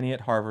face to many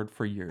at Harvard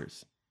for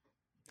years."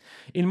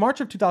 In March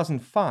of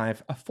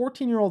 2005, a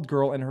 14-year-old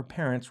girl and her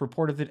parents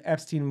reported that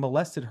Epstein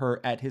molested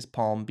her at his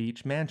Palm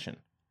Beach mansion.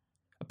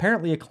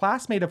 Apparently, a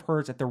classmate of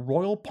hers at the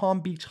Royal Palm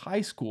Beach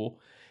High School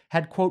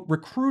had, quote,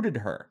 recruited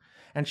her,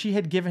 and she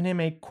had given him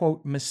a,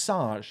 quote,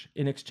 massage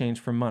in exchange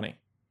for money.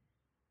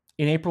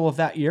 In April of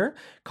that year,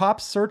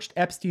 cops searched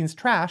Epstein's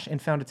trash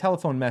and found a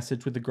telephone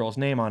message with the girl's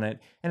name on it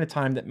and a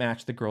time that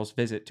matched the girl's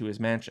visit to his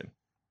mansion.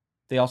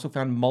 They also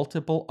found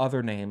multiple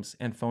other names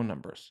and phone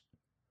numbers.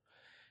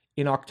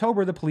 In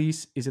October, the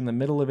police is in the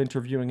middle of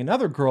interviewing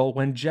another girl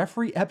when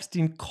Jeffrey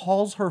Epstein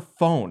calls her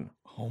phone.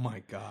 Oh my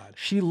God.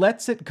 She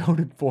lets it go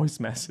to voice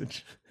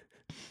message.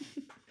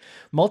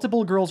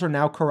 Multiple girls are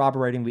now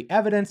corroborating the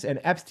evidence, and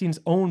Epstein's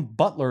own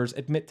butlers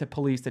admit to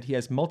police that he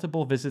has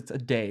multiple visits a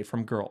day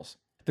from girls.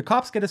 The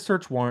cops get a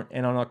search warrant,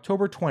 and on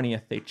October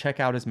 20th, they check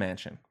out his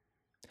mansion.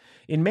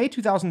 In May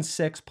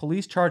 2006,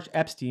 police charged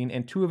Epstein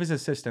and 2 of his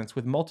assistants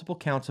with multiple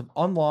counts of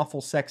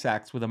unlawful sex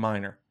acts with a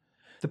minor.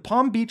 The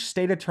Palm Beach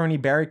State Attorney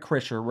Barry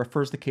Krischer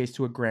refers the case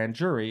to a grand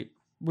jury,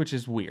 which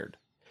is weird.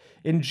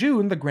 In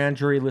June, the grand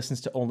jury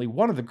listens to only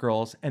one of the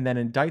girls and then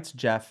indicts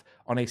Jeff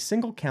on a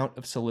single count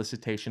of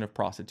solicitation of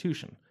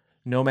prostitution.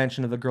 No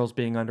mention of the girls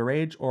being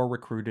underage or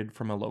recruited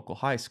from a local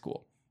high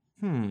school.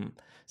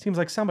 Seems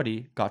like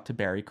somebody got to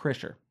Barry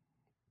Krischer.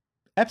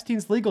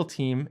 Epstein's legal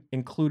team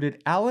included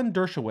Alan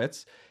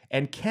Dershowitz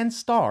and Ken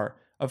Starr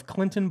of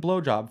Clinton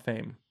blowjob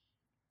fame.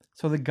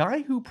 So the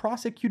guy who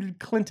prosecuted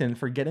Clinton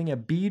for getting a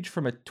beej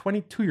from a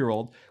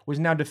 22-year-old was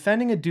now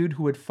defending a dude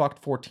who had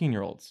fucked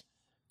 14-year-olds.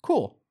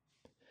 Cool.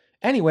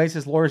 Anyways,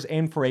 his lawyers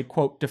aimed for a,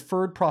 quote,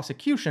 deferred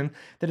prosecution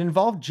that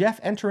involved Jeff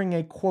entering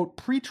a, quote,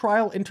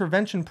 pretrial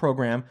intervention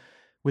program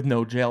with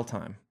no jail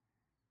time.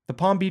 The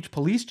Palm Beach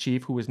police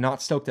chief, who was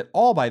not stoked at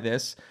all by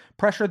this,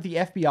 pressured the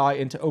FBI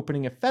into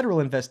opening a federal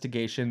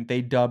investigation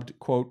they dubbed,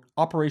 quote,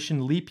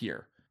 Operation Leap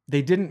Year.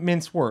 They didn't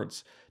mince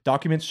words.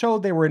 Documents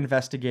showed they were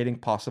investigating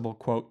possible,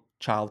 quote,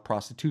 child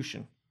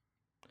prostitution.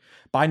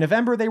 By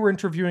November, they were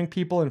interviewing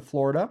people in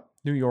Florida,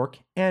 New York,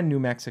 and New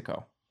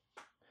Mexico.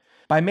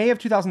 By May of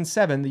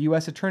 2007, the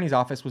U.S. Attorney's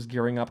Office was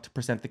gearing up to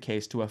present the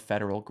case to a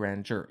federal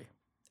grand jury.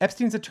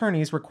 Epstein's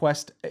attorneys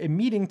request a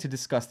meeting to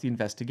discuss the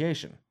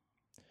investigation.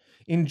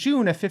 In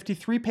June, a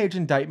 53-page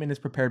indictment is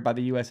prepared by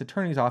the U.S.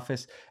 Attorney's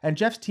Office, and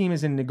Jeff's team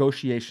is in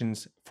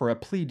negotiations for a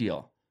plea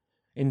deal.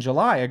 In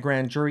July, a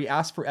grand jury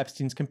asked for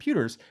Epstein's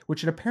computers,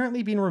 which had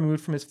apparently been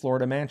removed from his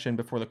Florida mansion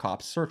before the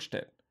cops searched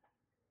it.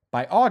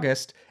 By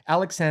August,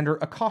 Alexander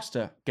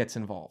Acosta gets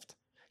involved.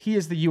 He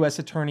is the U.S.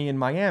 attorney in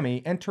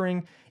Miami,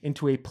 entering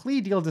into a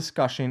plea deal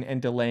discussion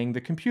and delaying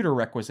the computer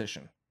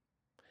requisition.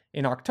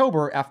 In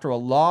October, after a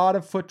lot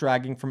of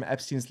foot-dragging from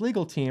Epstein's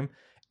legal team,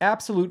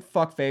 absolute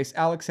fuckface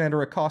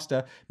Alexander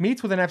Acosta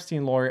meets with an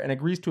Epstein lawyer and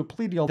agrees to a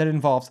plea deal that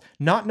involves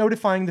not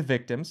notifying the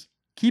victims,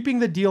 keeping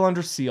the deal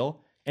under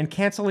seal, and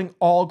canceling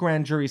all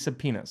grand jury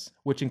subpoenas,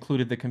 which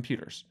included the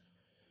computers.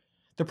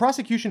 The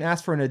prosecution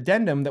asked for an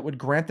addendum that would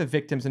grant the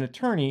victims an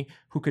attorney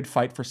who could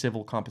fight for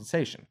civil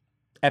compensation.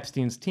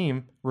 Epstein's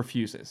team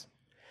refuses.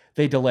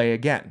 They delay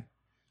again.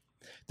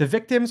 The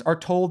victims are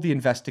told the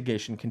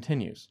investigation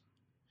continues.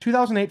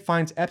 2008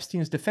 finds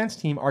Epstein's defense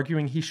team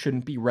arguing he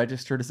shouldn't be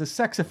registered as a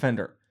sex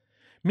offender.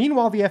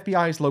 Meanwhile, the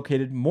FBI has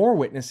located more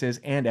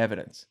witnesses and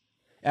evidence.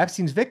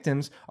 Epstein's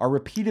victims are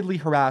repeatedly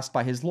harassed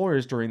by his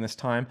lawyers during this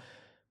time.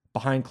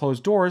 Behind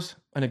closed doors,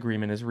 an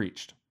agreement is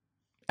reached.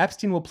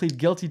 Epstein will plead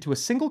guilty to a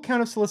single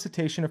count of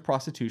solicitation of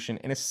prostitution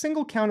and a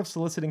single count of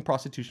soliciting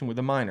prostitution with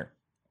a minor.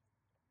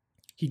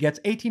 He gets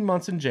 18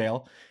 months in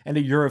jail and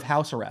a year of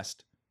house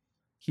arrest.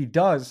 He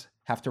does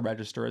have to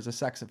register as a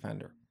sex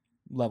offender,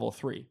 level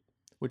 3,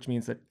 which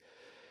means that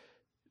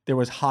there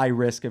was high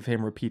risk of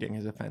him repeating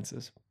his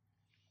offenses.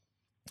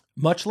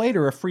 Much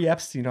later, a free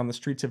Epstein on the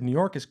streets of New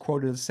York is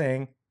quoted as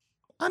saying,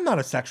 "I'm not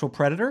a sexual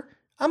predator.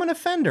 I'm an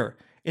offender.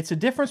 It's a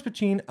difference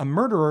between a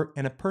murderer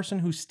and a person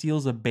who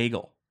steals a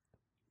bagel."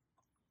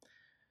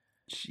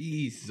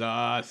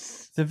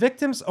 Jesus. The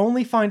victims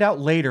only find out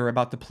later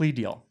about the plea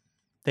deal.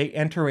 They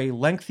enter a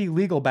lengthy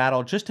legal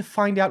battle just to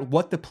find out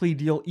what the plea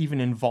deal even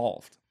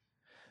involved.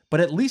 But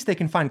at least they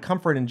can find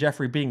comfort in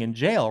Jeffrey being in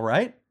jail,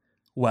 right?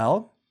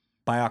 Well,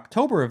 by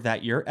October of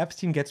that year,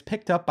 Epstein gets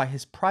picked up by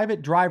his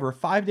private driver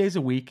 5 days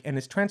a week and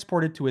is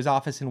transported to his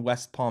office in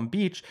West Palm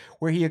Beach,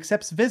 where he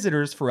accepts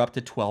visitors for up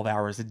to 12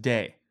 hours a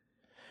day.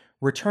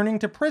 Returning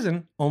to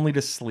prison only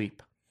to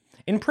sleep.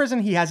 In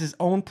prison, he has his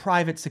own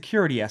private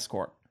security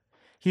escort.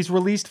 He's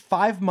released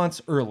 5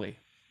 months early.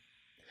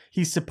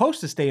 He's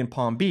supposed to stay in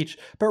Palm Beach,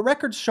 but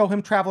records show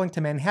him traveling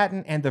to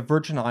Manhattan and the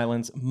Virgin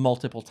Islands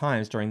multiple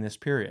times during this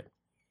period.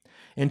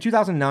 In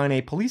 2009,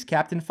 a police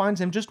captain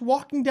finds him just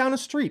walking down a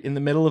street in the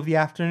middle of the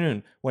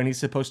afternoon when he's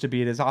supposed to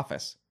be at his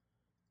office.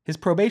 His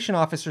probation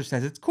officer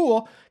says it's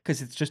cool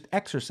because it's just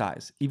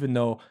exercise, even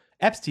though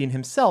Epstein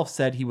himself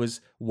said he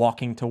was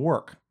walking to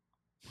work.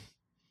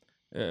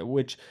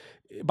 Which,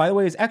 by the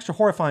way, is extra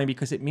horrifying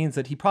because it means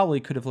that he probably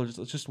could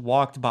have just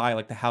walked by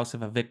like the house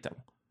of a victim.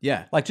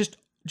 Yeah. Like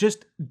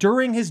just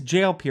during his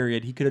jail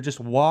period, he could have just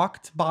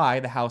walked by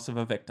the house of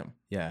a victim.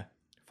 Yeah.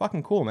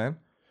 Fucking cool, man.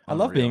 I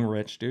love being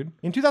rich, dude.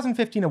 In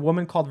 2015, a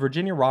woman called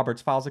Virginia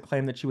Roberts files a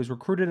claim that she was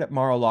recruited at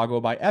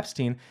Mar-a-Lago by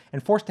Epstein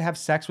and forced to have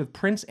sex with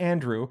Prince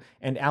Andrew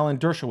and Alan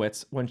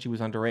Dershowitz when she was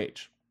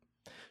underage.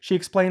 She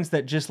explains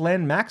that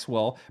Ghislaine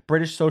Maxwell,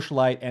 British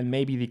socialite and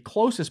maybe the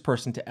closest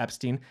person to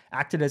Epstein,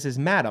 acted as his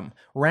madam,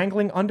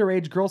 wrangling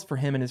underage girls for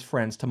him and his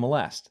friends to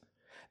molest.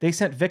 They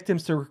sent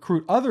victims to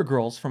recruit other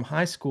girls from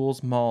high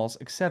schools, malls,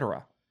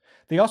 etc.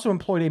 They also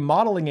employed a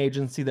modeling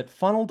agency that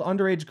funneled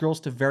underage girls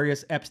to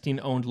various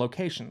Epstein-owned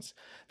locations.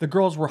 The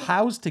girls were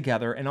housed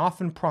together and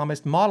often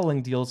promised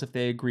modeling deals if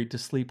they agreed to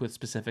sleep with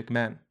specific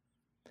men.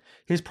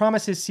 His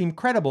promises seem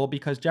credible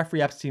because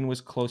Jeffrey Epstein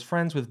was close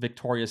friends with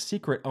Victoria's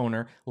Secret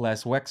owner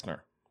Les Wexner.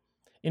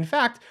 In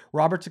fact,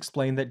 Roberts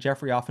explained that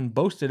Jeffrey often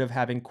boasted of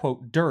having,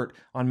 quote, dirt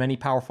on many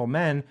powerful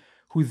men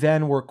who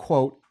then were,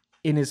 quote,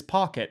 in his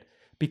pocket,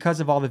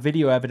 because of all the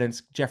video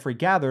evidence Jeffrey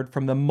gathered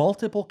from the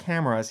multiple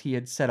cameras he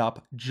had set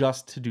up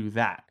just to do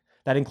that.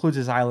 That includes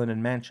his island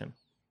and mansion.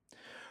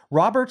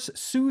 Roberts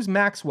sues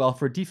Maxwell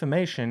for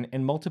defamation,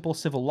 and multiple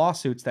civil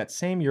lawsuits that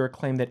same year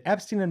claim that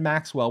Epstein and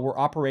Maxwell were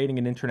operating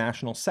an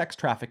international sex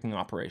trafficking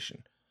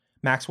operation.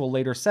 Maxwell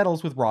later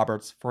settles with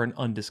Roberts for an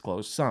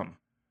undisclosed sum.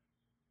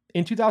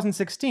 In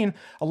 2016,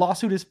 a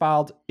lawsuit is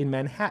filed in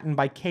Manhattan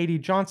by Katie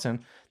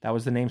Johnson. That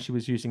was the name she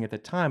was using at the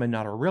time and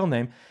not her real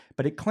name,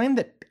 but it claimed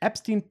that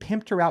Epstein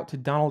pimped her out to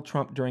Donald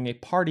Trump during a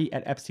party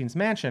at Epstein's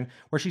mansion,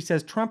 where she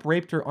says Trump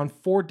raped her on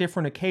 4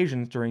 different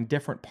occasions during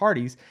different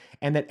parties,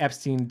 and that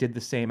Epstein did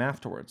the same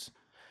afterwards.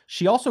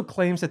 She also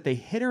claims that they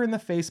hit her in the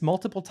face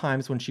multiple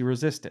times when she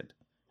resisted.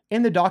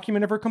 In the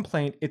document of her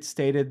complaint, it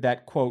stated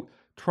that, quote,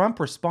 Trump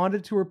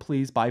responded to her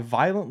pleas by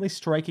violently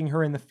striking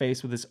her in the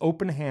face with his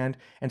open hand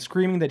and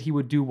screaming that he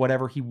would do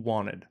whatever he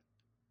wanted.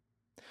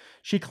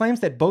 She claims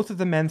that both of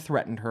the men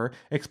threatened her,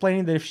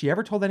 explaining that if she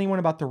ever told anyone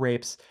about the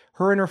rapes,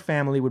 her and her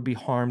family would be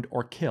harmed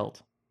or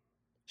killed.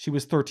 She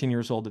was 13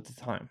 years old at the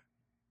time.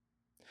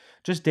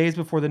 Just days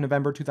before the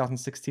November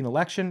 2016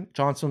 election,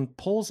 Johnson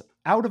pulls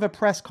out of a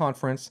press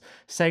conference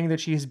saying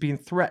that she has been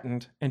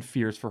threatened and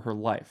fears for her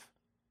life.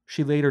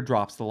 She later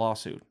drops the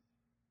lawsuit.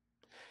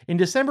 In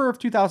December of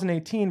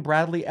 2018,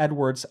 Bradley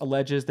Edwards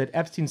alleges that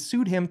Epstein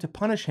sued him to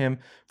punish him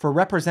for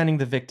representing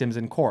the victims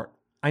in court.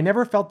 I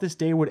never felt this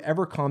day would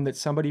ever come that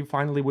somebody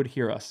finally would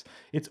hear us.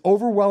 It's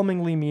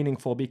overwhelmingly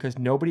meaningful because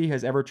nobody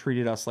has ever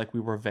treated us like we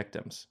were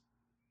victims.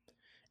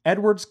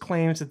 Edwards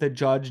claims that the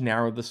judge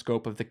narrowed the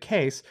scope of the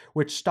case,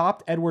 which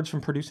stopped Edwards from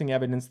producing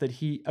evidence that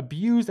he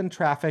abused and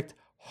trafficked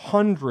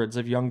hundreds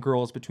of young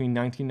girls between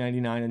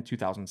 1999 and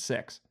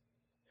 2006.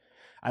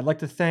 I'd like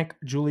to thank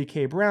Julie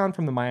K. Brown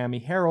from the Miami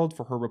Herald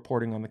for her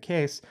reporting on the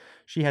case.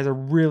 She has a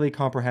really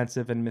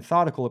comprehensive and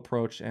methodical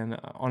approach, and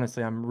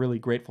honestly, I'm really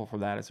grateful for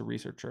that as a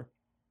researcher.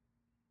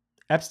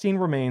 Epstein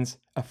remains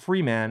a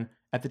free man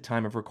at the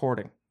time of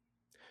recording.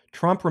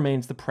 Trump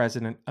remains the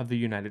president of the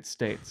United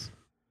States.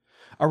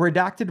 A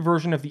redacted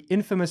version of the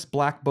infamous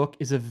Black Book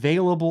is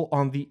available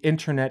on the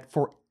internet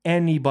for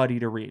anybody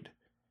to read.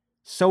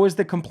 So is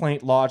the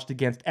complaint lodged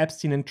against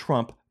Epstein and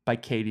Trump by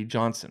Katie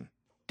Johnson.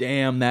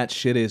 Damn, that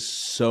shit is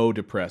so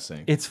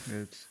depressing. It's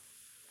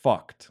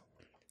fucked.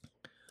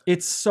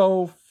 It's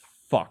so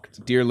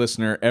fucked. Dear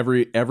listener,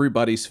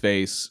 everybody's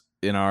face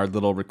in our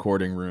little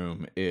recording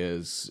room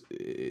is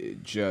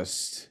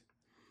just...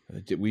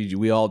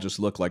 We all just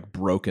look like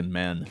broken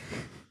men.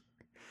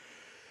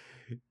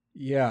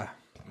 Yeah.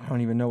 I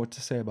don't even know what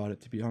to say about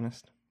it, to be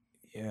honest.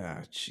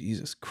 Yeah,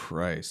 Jesus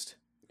Christ.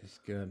 It's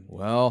good.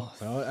 Well,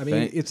 I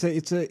mean, it's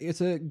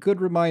a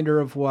good reminder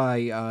of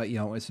why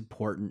it's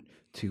important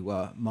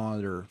to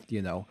monitor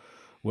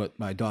what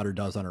my daughter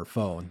does on her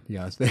phone.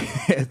 Yeah,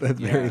 at the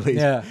very least.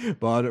 Yeah.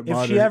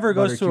 If she ever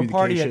goes to a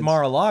party at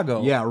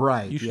Mar-a-Lago, yeah,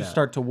 right. You should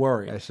start to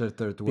worry. I should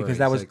start to worry because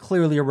that was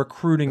clearly a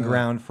recruiting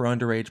ground for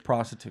underage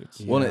prostitutes.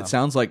 Well, it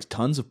sounds like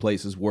tons of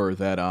places were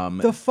that.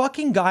 The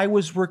fucking guy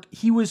was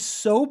he was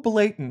so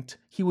blatant.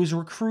 He was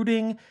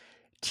recruiting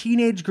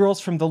teenage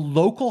girls from the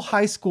local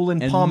high school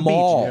in Palm Beach.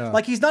 Yeah.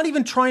 Like, he's not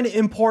even trying to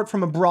import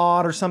from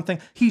abroad or something.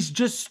 He's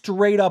just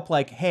straight up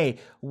like, hey,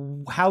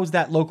 how's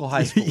that local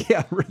high school?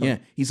 Yeah, really. Yeah,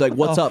 he's like,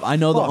 what's up? I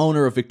know the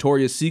owner of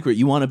Victoria's Secret.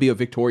 You want to be a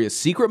Victoria's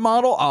Secret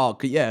model? Oh,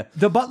 yeah.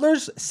 The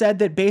Butlers said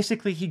that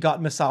basically he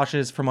got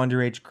massages from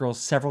underage girls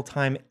several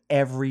times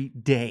every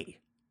day.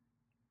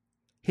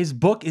 His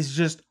book is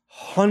just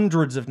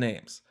hundreds of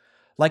names.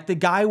 Like, the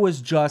guy was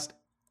just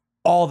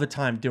all the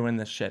time doing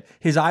this shit.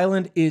 His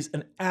island is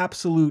an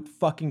absolute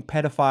fucking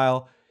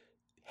pedophile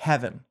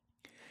heaven.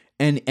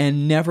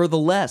 And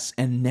nevertheless,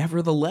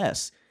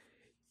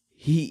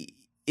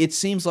 it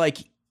seems like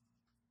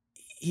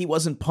he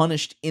wasn't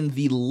punished in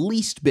the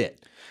least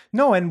bit.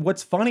 No, and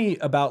what's funny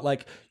about,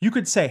 like, you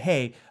could say,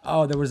 hey,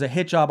 there was a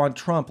hit job on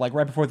Trump, like,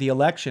 right before the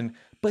election,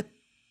 but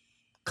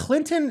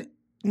Clinton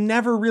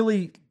never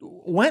really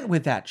went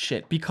with that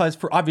shit because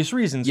for obvious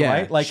reasons,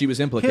 right? Like, she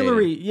was implicated.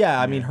 Hillary,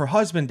 I mean, her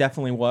husband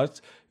definitely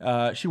was.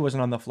 She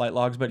wasn't on the flight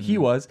logs, but he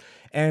was.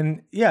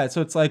 And yeah,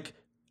 so it's like,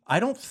 I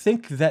don't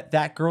think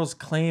that girl's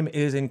claim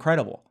is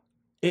incredible.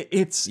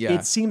 It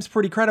seems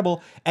pretty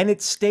credible. And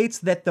it states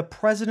that the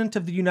president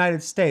of the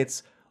United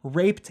States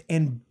raped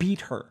and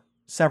beat her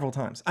several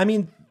times. I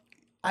mean,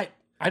 I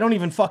don't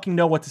even fucking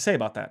know what to say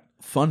about that.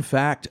 Fun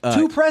fact.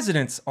 Two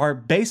presidents are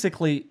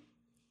basically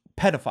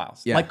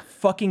pedophiles, like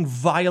fucking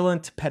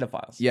violent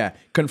pedophiles. Yeah,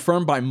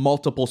 confirmed by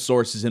multiple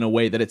sources in a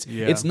way that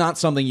it's not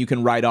something you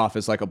can write off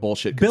as like a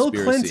bullshit conspiracy.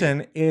 Bill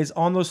Clinton is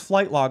on those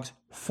flight logs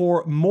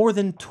for more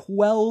than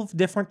 12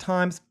 different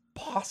times,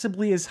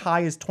 possibly as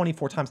high as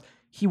 24 times.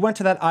 He went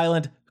to that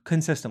island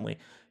consistently.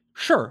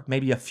 Sure,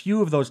 maybe a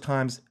few of those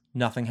times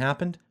nothing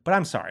happened, but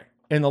I'm sorry.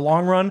 In the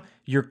long run,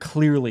 you're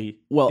clearly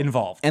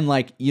involved. And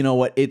like, you know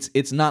what?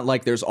 It's not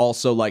like there's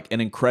also like an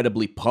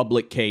incredibly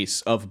public case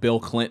of Bill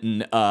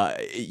Clinton,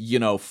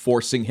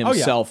 forcing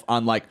himself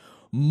on like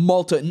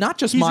not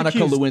just Monica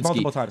Lewinsky,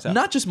 multiple times,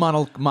 not just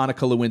Monica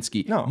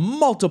Lewinsky, no,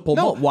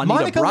 Juanita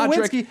Monica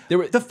Broderick.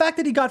 Lewinsky, the fact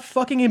that he got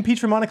fucking impeached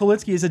for Monica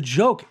Lewinsky is a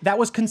joke. That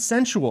was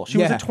consensual. She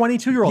was a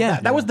 22-year-old.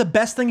 That was the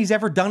best thing he's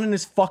ever done in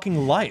his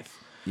fucking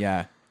life.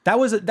 Yeah. That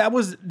was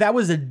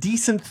a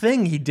decent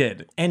thing he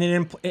did, and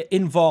it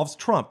involves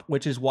Trump,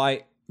 which is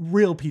why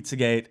real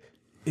Pizzagate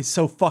is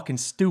so fucking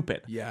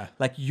stupid. Yeah,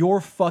 like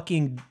your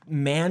fucking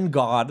man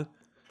god,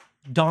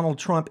 Donald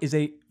Trump is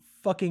a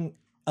fucking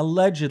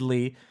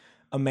allegedly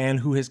a man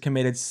who has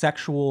committed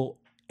sexual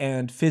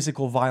and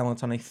physical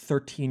violence on a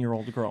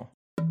 13-year-old girl.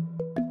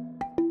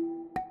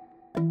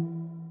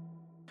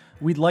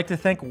 We'd like to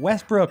thank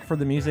Westbrook for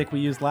the music we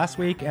used last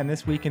week and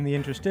this week in the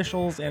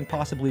interstitials and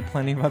possibly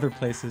plenty of other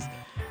places.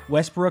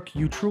 Westbrook,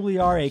 you truly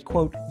are a,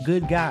 quote,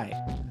 good guy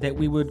that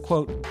we would,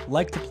 quote,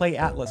 like to play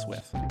Atlas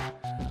with.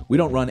 We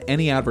don't run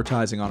any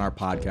advertising on our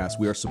podcast.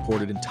 We are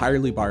supported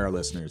entirely by our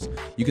listeners.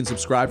 You can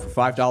subscribe for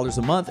 $5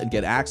 a month and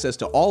get access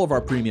to all of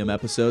our premium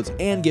episodes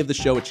and give the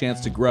show a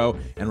chance to grow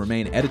and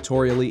remain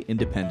editorially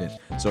independent.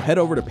 So head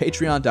over to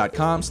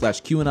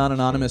patreon.com/QAnon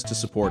Anonymous to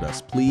support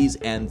us. Please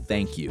and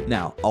thank you.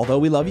 Now, although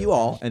we love you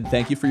all and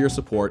thank you for your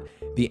support,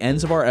 the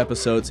ends of our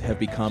episodes have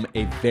become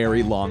a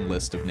very long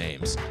list of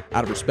names.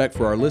 Out of respect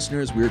for our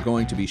listeners, we are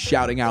going to be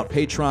shouting out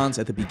patrons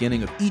at the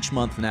beginning of each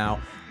month now.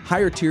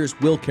 Higher tiers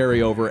will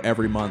carry over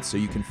every month so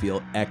you can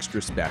feel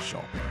extra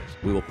special.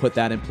 We will put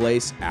that in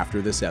place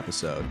after this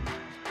episode.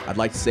 I'd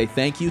like to say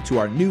thank you to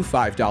our new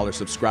 $5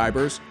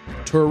 subscribers: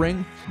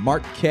 Turing,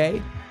 Mark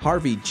K,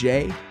 Harvey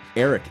J,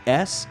 Eric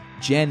S,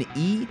 Jen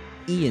E,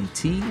 Ian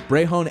T,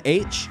 Brehon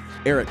H,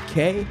 Eric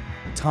K,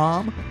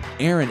 Tom,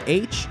 Aaron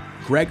H,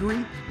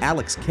 Gregory,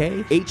 Alex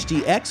K,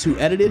 HDX, who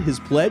edited his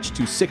pledge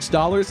to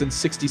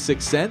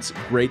 $6.66.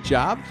 Great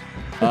job.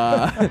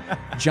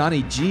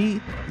 Johnny G,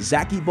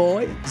 Zachy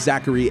Boy,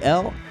 Zachary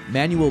L,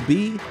 Manuel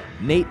B,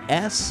 Nate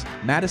S,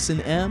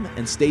 Madison M,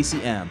 and Stacy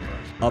M.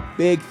 A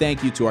big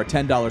thank you to our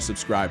 $10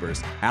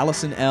 subscribers: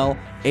 Allison L,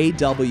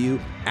 AW,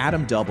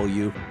 Adam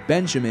W,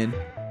 Benjamin,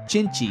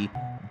 Chinchi,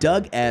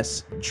 Doug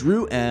S,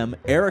 Drew M,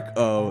 Eric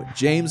O,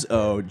 James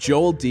O,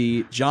 Joel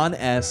D, John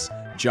S,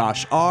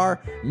 Josh R,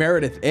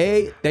 Meredith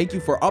A, thank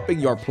you for upping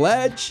your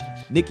pledge,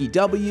 Nikki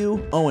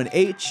W, Owen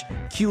H,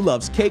 Q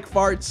Loves Cake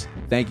Farts,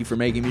 thank you for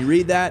making me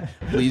read that.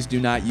 Please do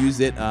not use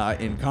it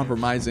in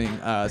compromising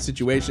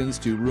situations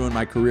to ruin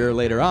my career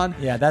later on.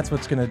 Yeah, that's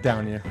what's going to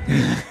down you.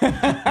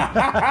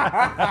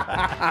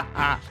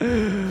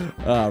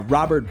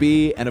 Robert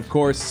B, and of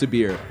course,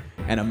 Sabir.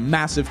 And a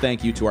massive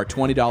thank you to our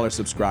 $20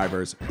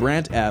 subscribers: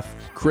 Brant F,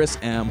 Chris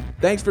M.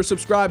 Thanks for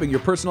subscribing.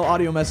 Your personal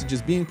audio message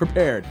is being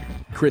prepared.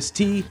 Chris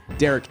T,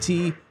 Derek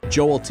T,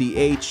 Joel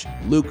TH,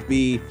 Luke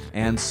B,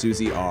 and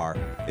Susie R.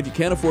 If you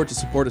can't afford to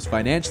support us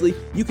financially,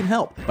 you can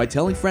help by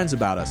telling friends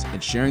about us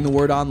and sharing the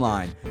word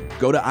online.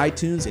 Go to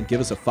iTunes and give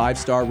us a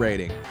 5-star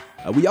rating.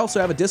 We also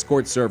have a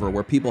Discord server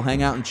where people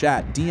hang out and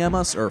chat. DM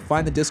us or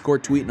find the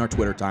Discord tweet in our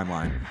Twitter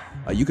timeline.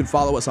 You can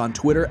follow us on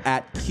Twitter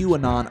at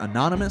QAnon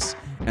Anonymous.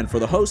 And for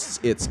the hosts,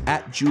 it's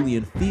at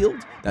Julian Field,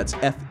 that's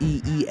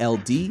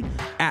FEELD,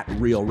 at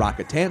Real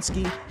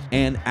Rockatansky,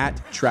 and at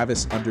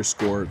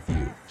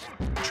Travis_View.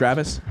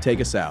 Travis, take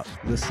us out.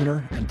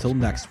 Listener, until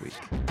next week,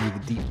 may the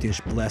deep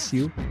dish bless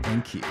you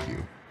and keep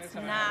you.